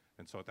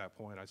 And so at that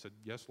point, I said,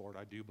 yes, Lord,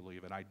 I do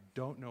believe. And I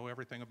don't know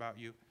everything about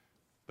you,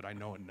 but I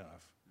know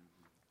enough.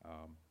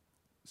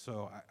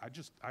 So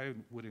I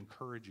would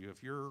encourage you,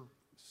 if you're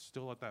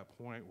still at that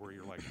point where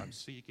you're like, I'm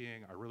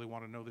seeking, I really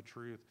want to know the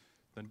truth,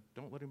 then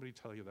don't let anybody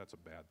tell you that's a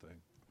bad thing.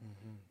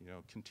 Mm-hmm.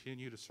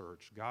 Continue to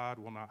search. God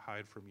will not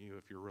hide from you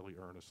if you're really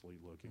earnestly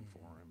looking for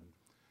him.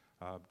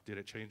 And, did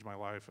it change my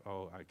life?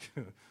 Oh,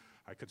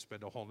 I could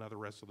spend a whole nother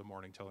rest of the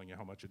morning telling you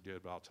how much it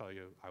did, but I'll tell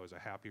you, I was a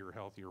happier,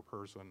 healthier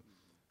person.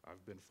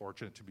 I've been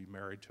fortunate to be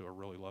married to a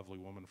really lovely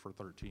woman for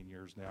 13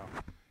 years now.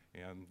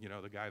 And,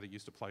 the guy that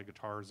used to play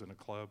guitars in a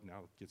club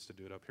now gets to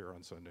do it up here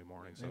on Sunday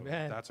morning. So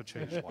Amen. That's a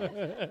changed life.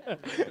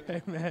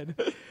 Amen.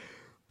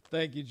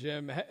 Thank you,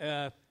 Jim.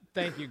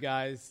 Thank you,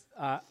 guys.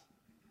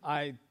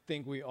 I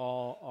think we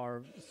all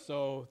are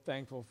so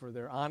thankful for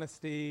their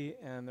honesty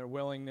and their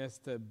willingness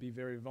to be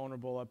very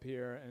vulnerable up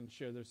here and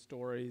share their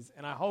stories.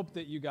 And I hope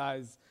that you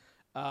guys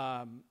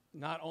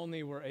not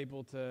only were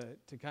able to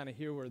kind of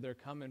hear where they're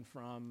coming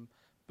from,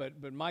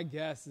 but my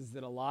guess is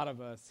that a lot of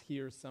us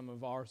hear some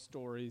of our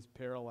stories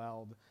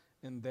paralleled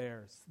in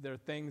theirs. There are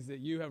things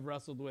that you have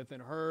wrestled with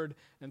and heard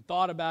and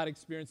thought about,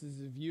 experiences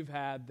that you've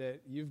had,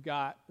 that you've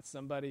got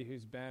somebody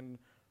who's been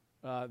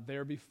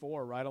there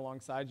before right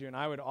alongside you. And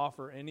I would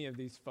offer any of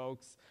these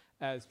folks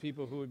as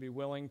people who would be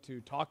willing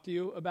to talk to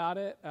you about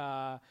it,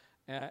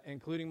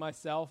 including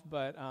myself.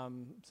 But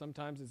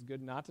sometimes it's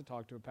good not to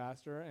talk to a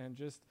pastor and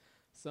just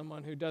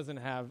someone who doesn't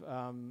have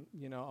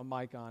a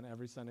mic on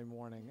every Sunday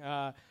morning.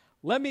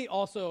 Let me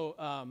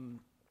also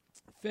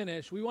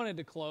finish. We wanted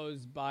to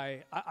close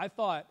by, I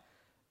thought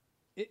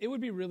it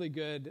would be really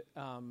good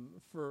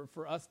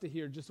for us to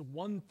hear just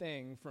one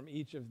thing from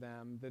each of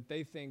them that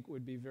they think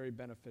would be very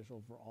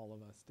beneficial for all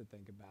of us to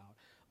think about.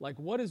 Like,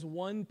 what is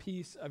one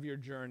piece of your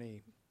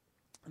journey?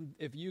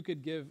 If you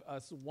could give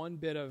us one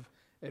bit of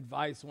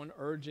advice, one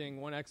urging,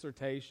 one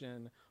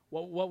exhortation,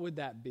 what would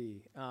that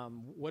be?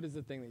 What is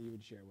the thing that you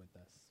would share with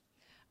us?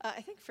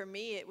 I think for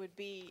me it would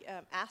be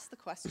ask the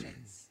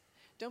questions.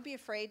 Don't be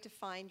afraid to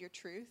find your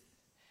truth.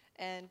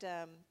 And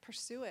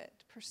pursue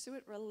it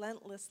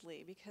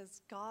relentlessly,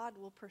 because God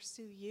will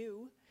pursue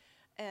you,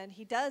 and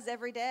He does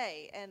every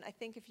day. And I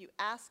think if you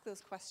ask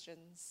those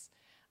questions,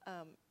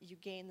 you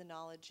gain the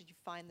knowledge and you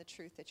find the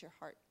truth that your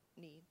heart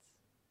needs.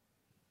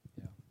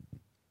 Yeah.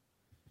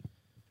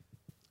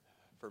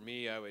 For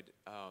me, I would,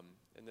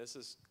 and this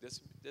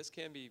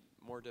can be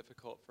more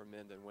difficult for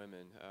men than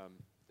women,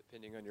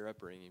 depending on your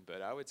upbringing.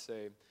 But I would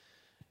say,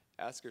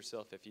 ask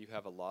yourself if you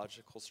have a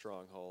logical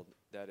stronghold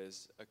that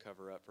is a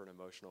cover-up for an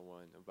emotional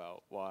one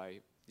about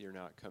why you're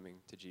not coming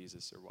to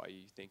Jesus, or why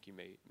you think you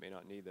may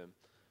not need them,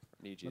 or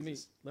need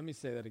Jesus. Let me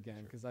say that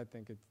again, because I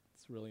think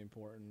it's really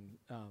important.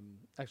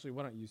 Actually,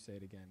 why don't you say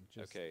it again?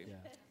 Okay.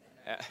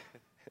 Yeah.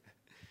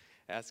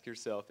 Ask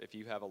yourself if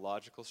you have a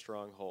logical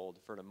stronghold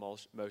for an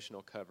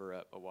emotional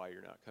cover-up of why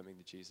you're not coming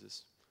to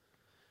Jesus.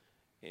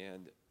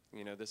 And,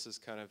 this is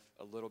kind of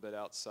a little bit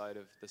outside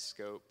of the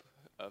scope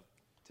of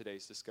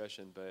today's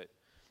discussion, but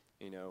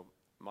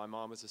my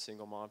mom was a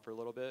single mom for a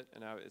little bit,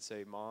 and I would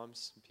say,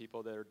 moms,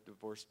 people that are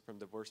divorced from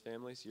divorced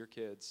families, your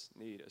kids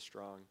need a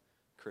strong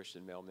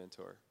Christian male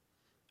mentor.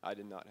 I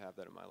did not have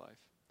that in my life.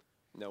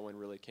 No one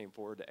really came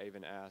forward to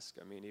even ask.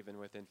 I mean, even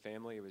within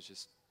family, it was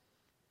just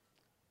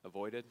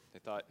avoided. They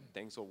thought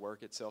things will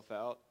work itself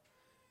out,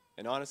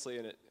 and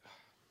honestly,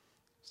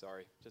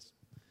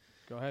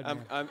 Go ahead.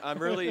 I'm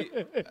really,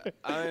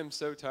 I am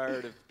so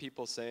tired of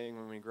people saying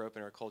when we grow up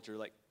in our culture,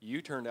 like,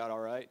 you turned out all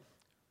right.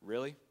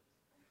 Really?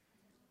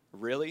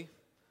 We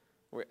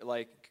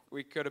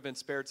could have been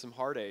spared some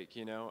heartache,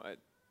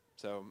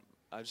 so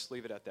I'll just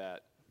leave it at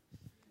that.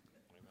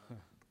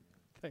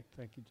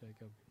 Thank you,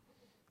 Jacob.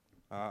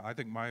 I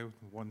think my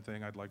one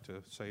thing I'd like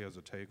to say as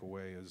a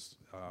takeaway is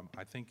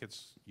I think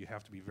you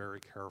have to be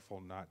very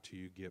careful not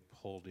to get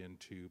pulled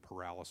into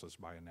paralysis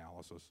by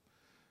analysis.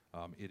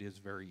 It is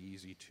very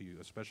easy to,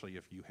 especially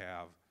if you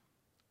have,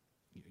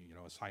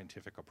 a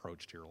scientific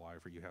approach to your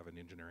life, or you have an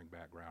engineering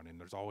background, and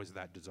there's always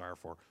that desire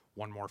for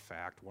one more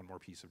fact, one more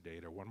piece of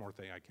data, one more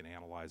thing I can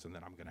analyze, and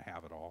then I'm going to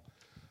have it all.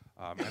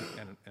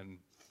 And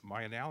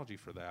my analogy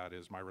for that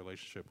is my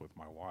relationship with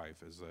my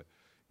wife is that,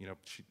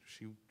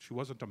 she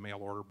wasn't a mail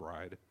order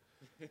bride.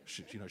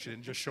 She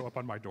didn't just show up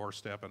on my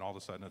doorstep and all of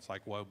a sudden it's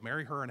like, well,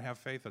 marry her and have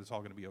faith that it's all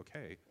going to be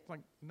okay. It's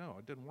like, no,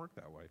 it didn't work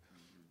that way.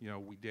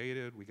 We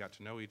dated, we got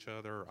to know each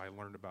other. I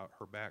learned about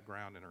her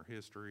background and her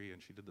history,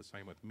 and she did the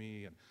same with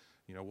me. And,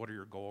 what are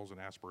your goals and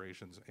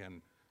aspirations?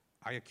 And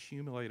I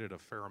accumulated a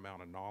fair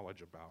amount of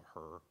knowledge about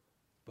her,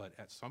 but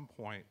at some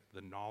point,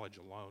 the knowledge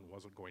alone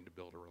wasn't going to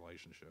build a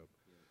relationship.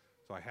 Yeah.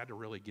 So I had to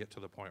really get to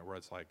the point where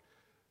it's like,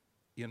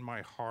 in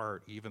my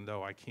heart, even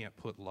though I can't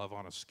put love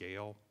on a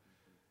scale,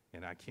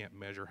 and I can't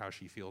measure how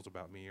she feels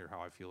about me or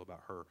how I feel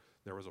about her,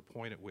 there was a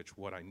point at which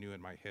what I knew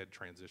in my head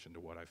transitioned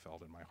to what I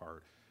felt in my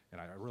heart. And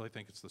I really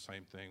think it's the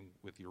same thing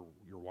with your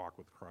walk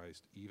with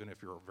Christ. Even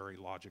if you're a very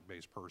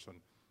logic-based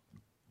person,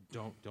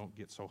 don't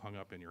get so hung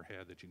up in your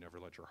head that you never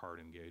let your heart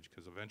engage,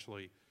 because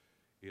eventually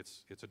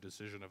it's a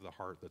decision of the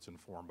heart that's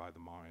informed by the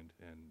mind,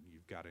 and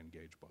you've got to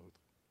engage both.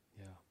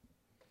 Yeah.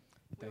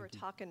 We were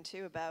talking,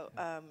 too, about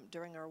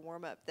during our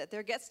warm-up that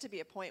there gets to be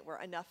a point where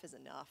enough is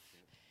enough.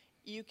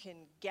 You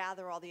can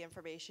gather all the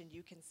information.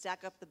 You can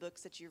stack up the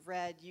books that you've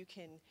read. You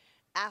can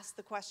ask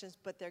the questions,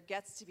 but there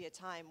gets to be a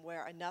time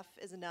where enough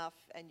is enough,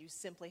 and you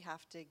simply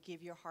have to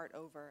give your heart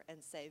over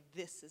and say,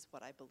 this is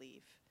what I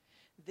believe.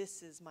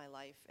 This is my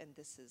life, and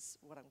this is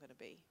what I'm going to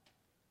be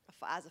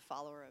as a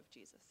follower of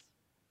Jesus.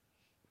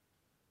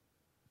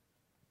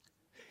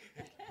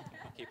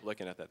 Keep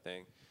looking at that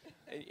thing.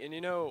 And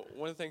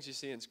one of the things you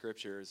see in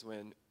Scripture is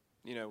when,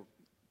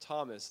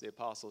 Thomas, the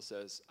apostle,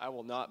 says, I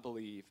will not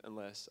believe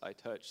unless I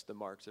touch the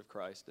marks of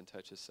Christ and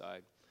touch his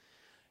side.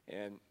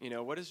 And,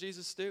 what does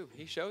Jesus do?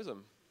 He shows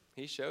him.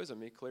 He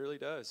clearly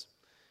does.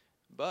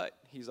 But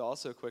he's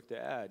also quick to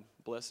add,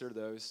 blessed are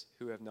those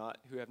who have not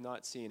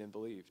seen and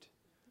believed.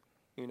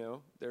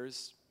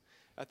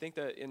 I think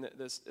that in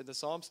the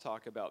Psalms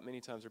talk about many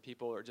times where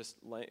people are just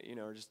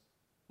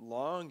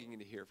longing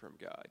to hear from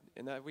God,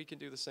 and that we can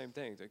do the same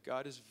thing. That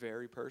God is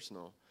very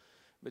personal,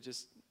 but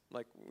just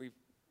like we've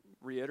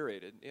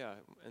reiterated,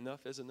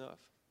 enough is enough.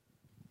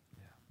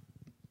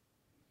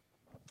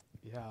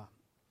 Yeah.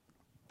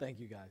 Thank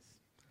you, guys.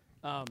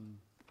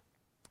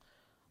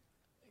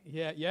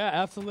 Yeah,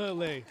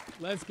 absolutely.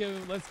 Let's give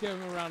him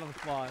a round of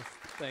applause.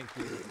 Thank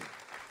you.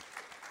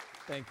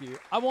 Thank you.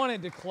 I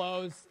wanted to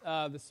close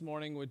this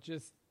morning with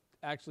just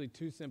actually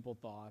two simple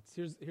thoughts.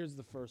 Here's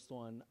the first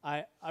one.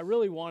 I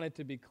really want it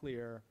to be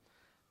clear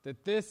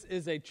that this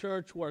is a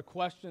church where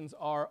questions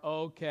are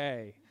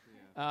okay.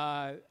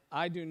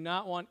 I do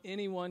not want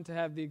anyone to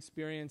have the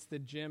experience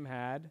that Jim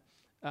had,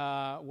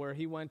 where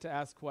he went to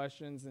ask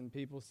questions and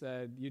people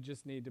said, you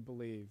just need to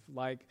believe.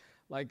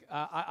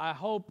 I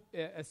hope,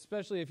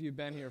 especially if you've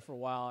been here for a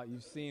while,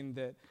 you've seen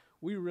that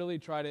we really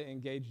try to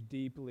engage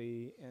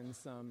deeply in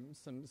some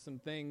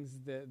things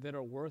that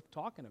are worth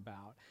talking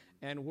about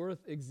and worth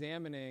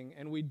examining.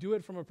 And we do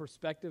it from a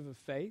perspective of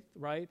faith,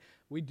 right?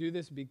 We do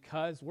this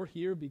because we're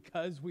here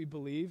because we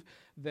believe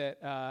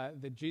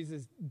that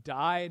Jesus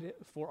died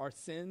for our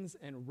sins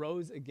and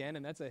rose again,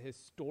 and that's a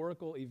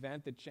historical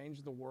event that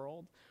changed the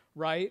world,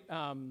 right?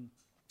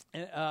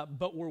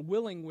 But we're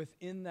willing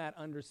within that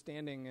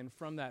understanding and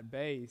from that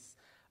base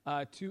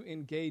to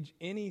engage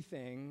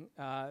anything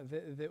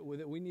that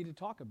we need to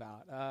talk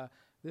about.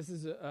 This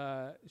is,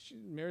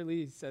 Mary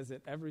Lee says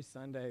it every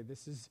Sunday,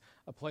 this is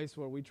a place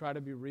where we try to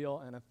be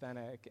real and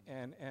authentic,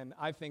 and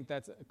I think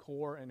that's a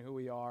core in who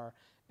we are,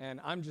 and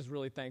I'm just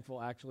really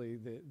thankful, actually,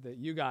 that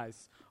you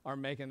guys are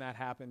making that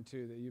happen,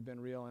 too, that you've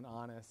been real and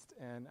honest,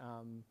 and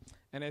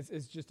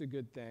it's just a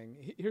good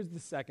thing. Here's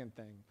the second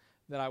thing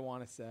that I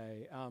want to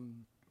say.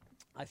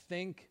 I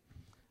think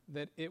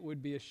that it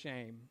would be a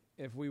shame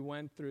if we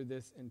went through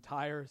this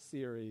entire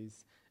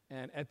series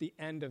and at the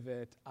end of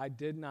it, I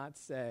did not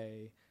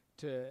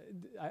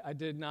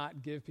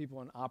give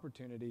people an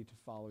opportunity to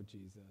follow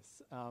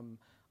Jesus.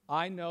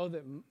 I know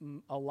that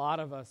a lot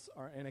of us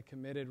are in a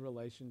committed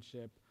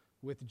relationship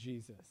with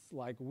Jesus.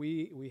 Like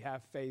we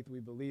have faith,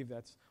 we believe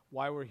that's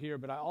why we're here,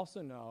 but I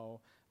also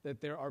know that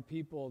there are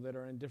people that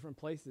are in different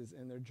places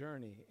in their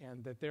journey,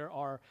 and that there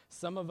are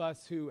some of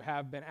us who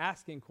have been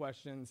asking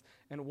questions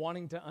and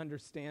wanting to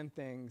understand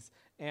things,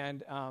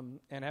 and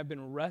have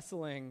been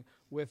wrestling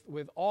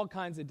with all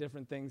kinds of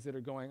different things that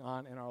are going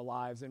on in our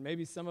lives. And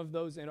maybe some of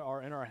those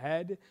are in our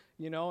head,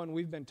 and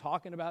we've been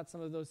talking about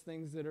some of those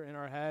things that are in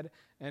our head,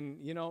 and,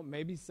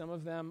 maybe some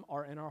of them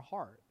are in our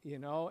heart,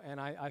 and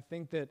I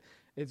think that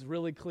it's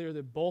really clear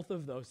that both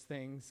of those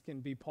things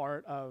can be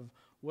part of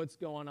what's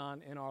going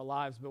on in our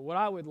lives. But what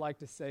I would like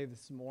to say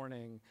this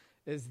morning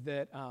is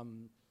that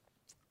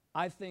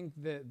I think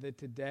that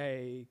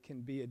today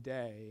can be a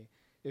day,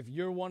 if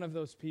you're one of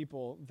those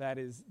people that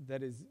is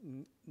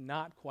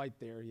not quite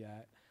there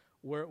yet,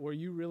 where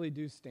you really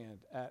do stand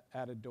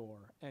at a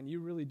door and you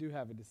really do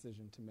have a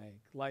decision to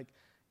make.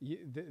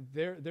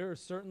 There are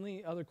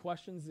certainly other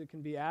questions that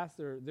can be asked.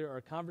 There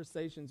are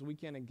conversations we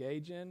can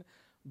engage in,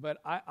 but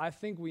I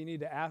think we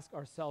need to ask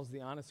ourselves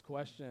the honest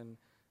question: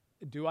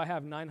 do I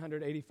have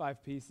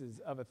 985 pieces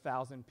of a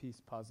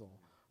 1,000-piece puzzle,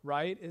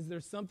 right? Is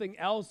there something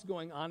else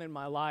going on in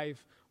my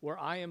life where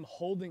I am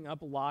holding up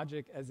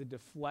logic as a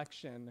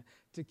deflection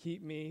to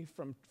keep me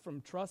from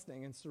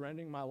trusting and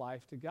surrendering my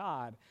life to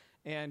God?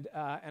 And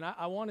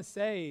I want to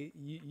say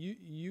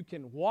you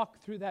can walk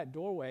through that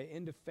doorway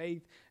into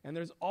faith, and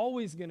there's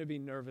always going to be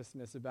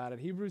nervousness about it.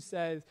 Hebrews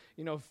says,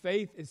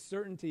 faith is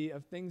certainty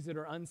of things that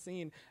are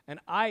unseen.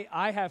 And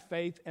I have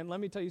faith, and let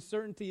me tell you,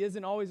 certainty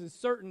isn't always as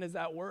certain as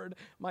that word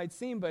might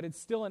seem, but it's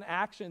still an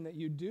action that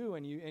you do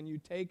and you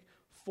take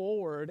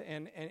forward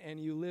and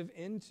you live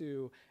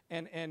into.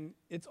 And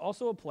it's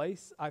also a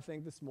place, I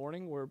think, this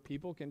morning where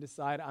people can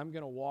decide, I'm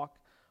going to walk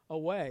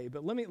away.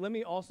 But let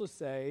me also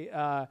say,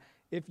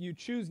 if you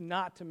choose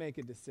not to make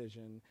a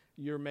decision,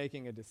 you're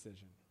making a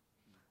decision.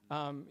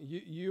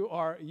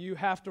 You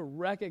have to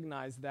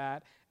recognize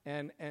that,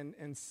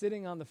 and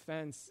sitting on the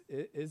fence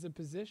is a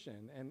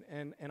position.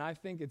 And I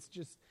think it's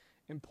just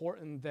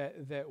important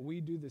that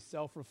we do the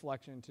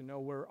self-reflection to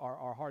know where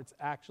our hearts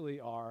actually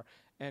are,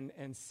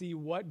 and see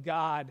what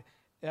God,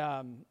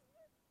 and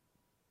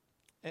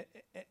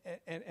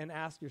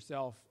ask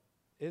yourself,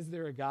 is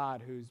there a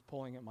God who's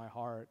pulling at my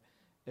heart?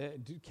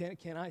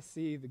 Can I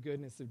see the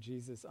goodness of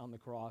Jesus on the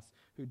cross,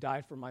 who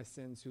died for my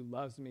sins, who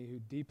loves me, who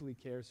deeply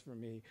cares for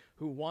me,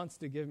 who wants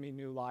to give me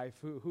new life,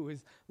 who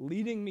is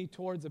leading me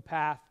towards a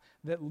path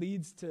that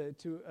leads to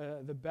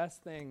the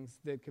best things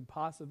that could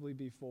possibly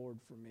be forward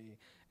for me?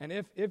 And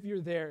if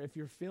you're there, if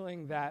you're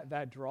feeling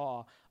that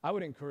draw, I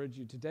would encourage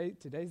you,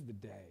 today's the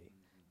day.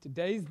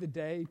 Today's the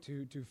day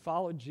to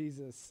follow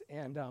Jesus,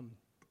 and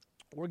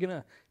we're going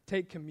to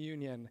take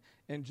communion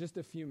in just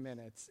a few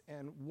minutes.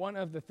 And one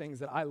of the things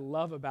that I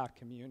love about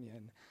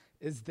communion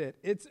is that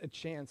it's a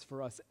chance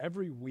for us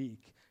every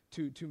week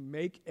to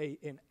make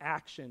an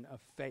action of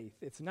faith.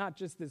 It's not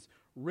just this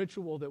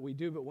ritual that we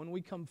do, but when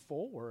we come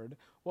forward,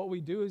 what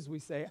we do is we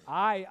say,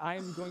 I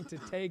am going to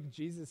take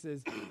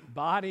Jesus'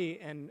 body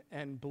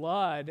and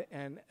blood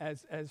and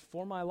as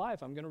for my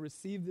life. I'm going to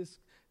receive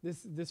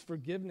this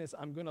forgiveness.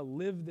 I'm going to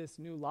live this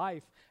new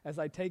life as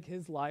I take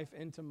his life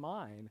into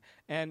mine.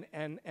 And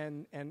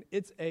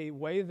it's a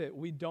way that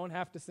we don't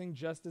have to sing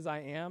Just As I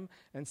Am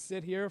and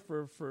sit here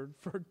for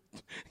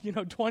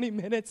 20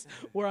 minutes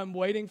where I'm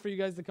waiting for you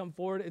guys to come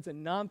forward. It's a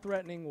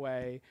non-threatening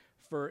way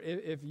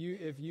if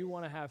you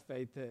want to have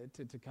faith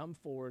to come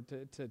forward,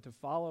 to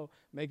follow,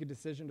 make a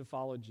decision to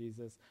follow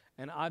Jesus.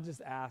 And I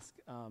just ask,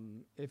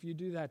 if you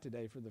do that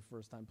today for the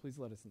first time, please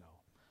let us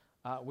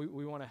know.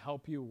 We want to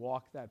help you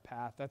walk that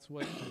path. That's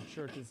what the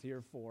church is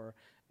here for.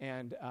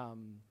 And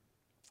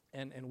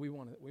we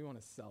want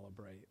to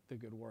celebrate the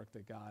good work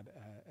that God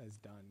has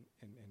done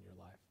in your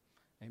life.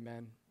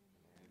 Amen.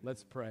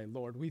 Let's pray.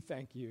 Lord, we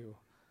thank you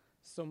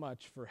so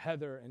much for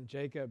Heather and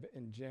Jacob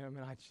and Jim.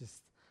 And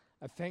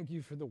I thank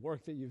you for the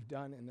work that you've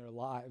done in their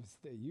lives,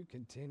 that you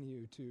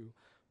continue to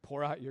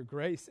pour out your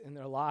grace in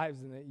their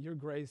lives, and that your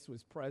grace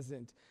was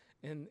present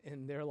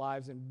in their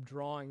lives and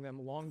drawing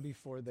them long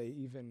before they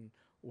even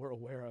were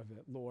aware of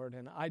it, Lord.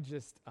 And I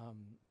just,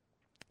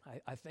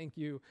 I thank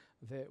you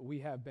that we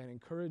have been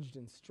encouraged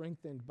and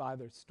strengthened by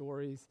their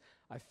stories.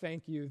 I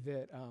thank you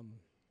that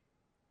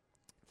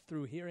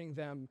through hearing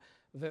them,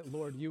 that,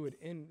 Lord, you would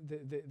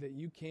that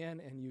you can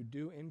and you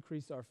do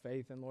increase our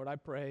faith. And, Lord, I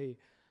pray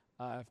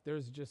if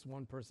there's just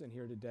one person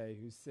here today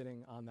who's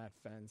sitting on that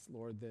fence,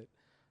 Lord,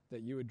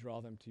 that you would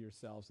draw them to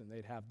yourselves and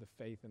they'd have the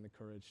faith and the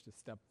courage to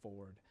step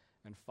forward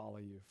and follow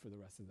you for the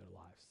rest of their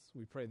lives.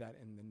 We pray that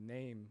in the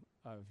name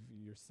of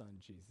your Son,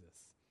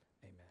 Jesus.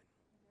 Amen.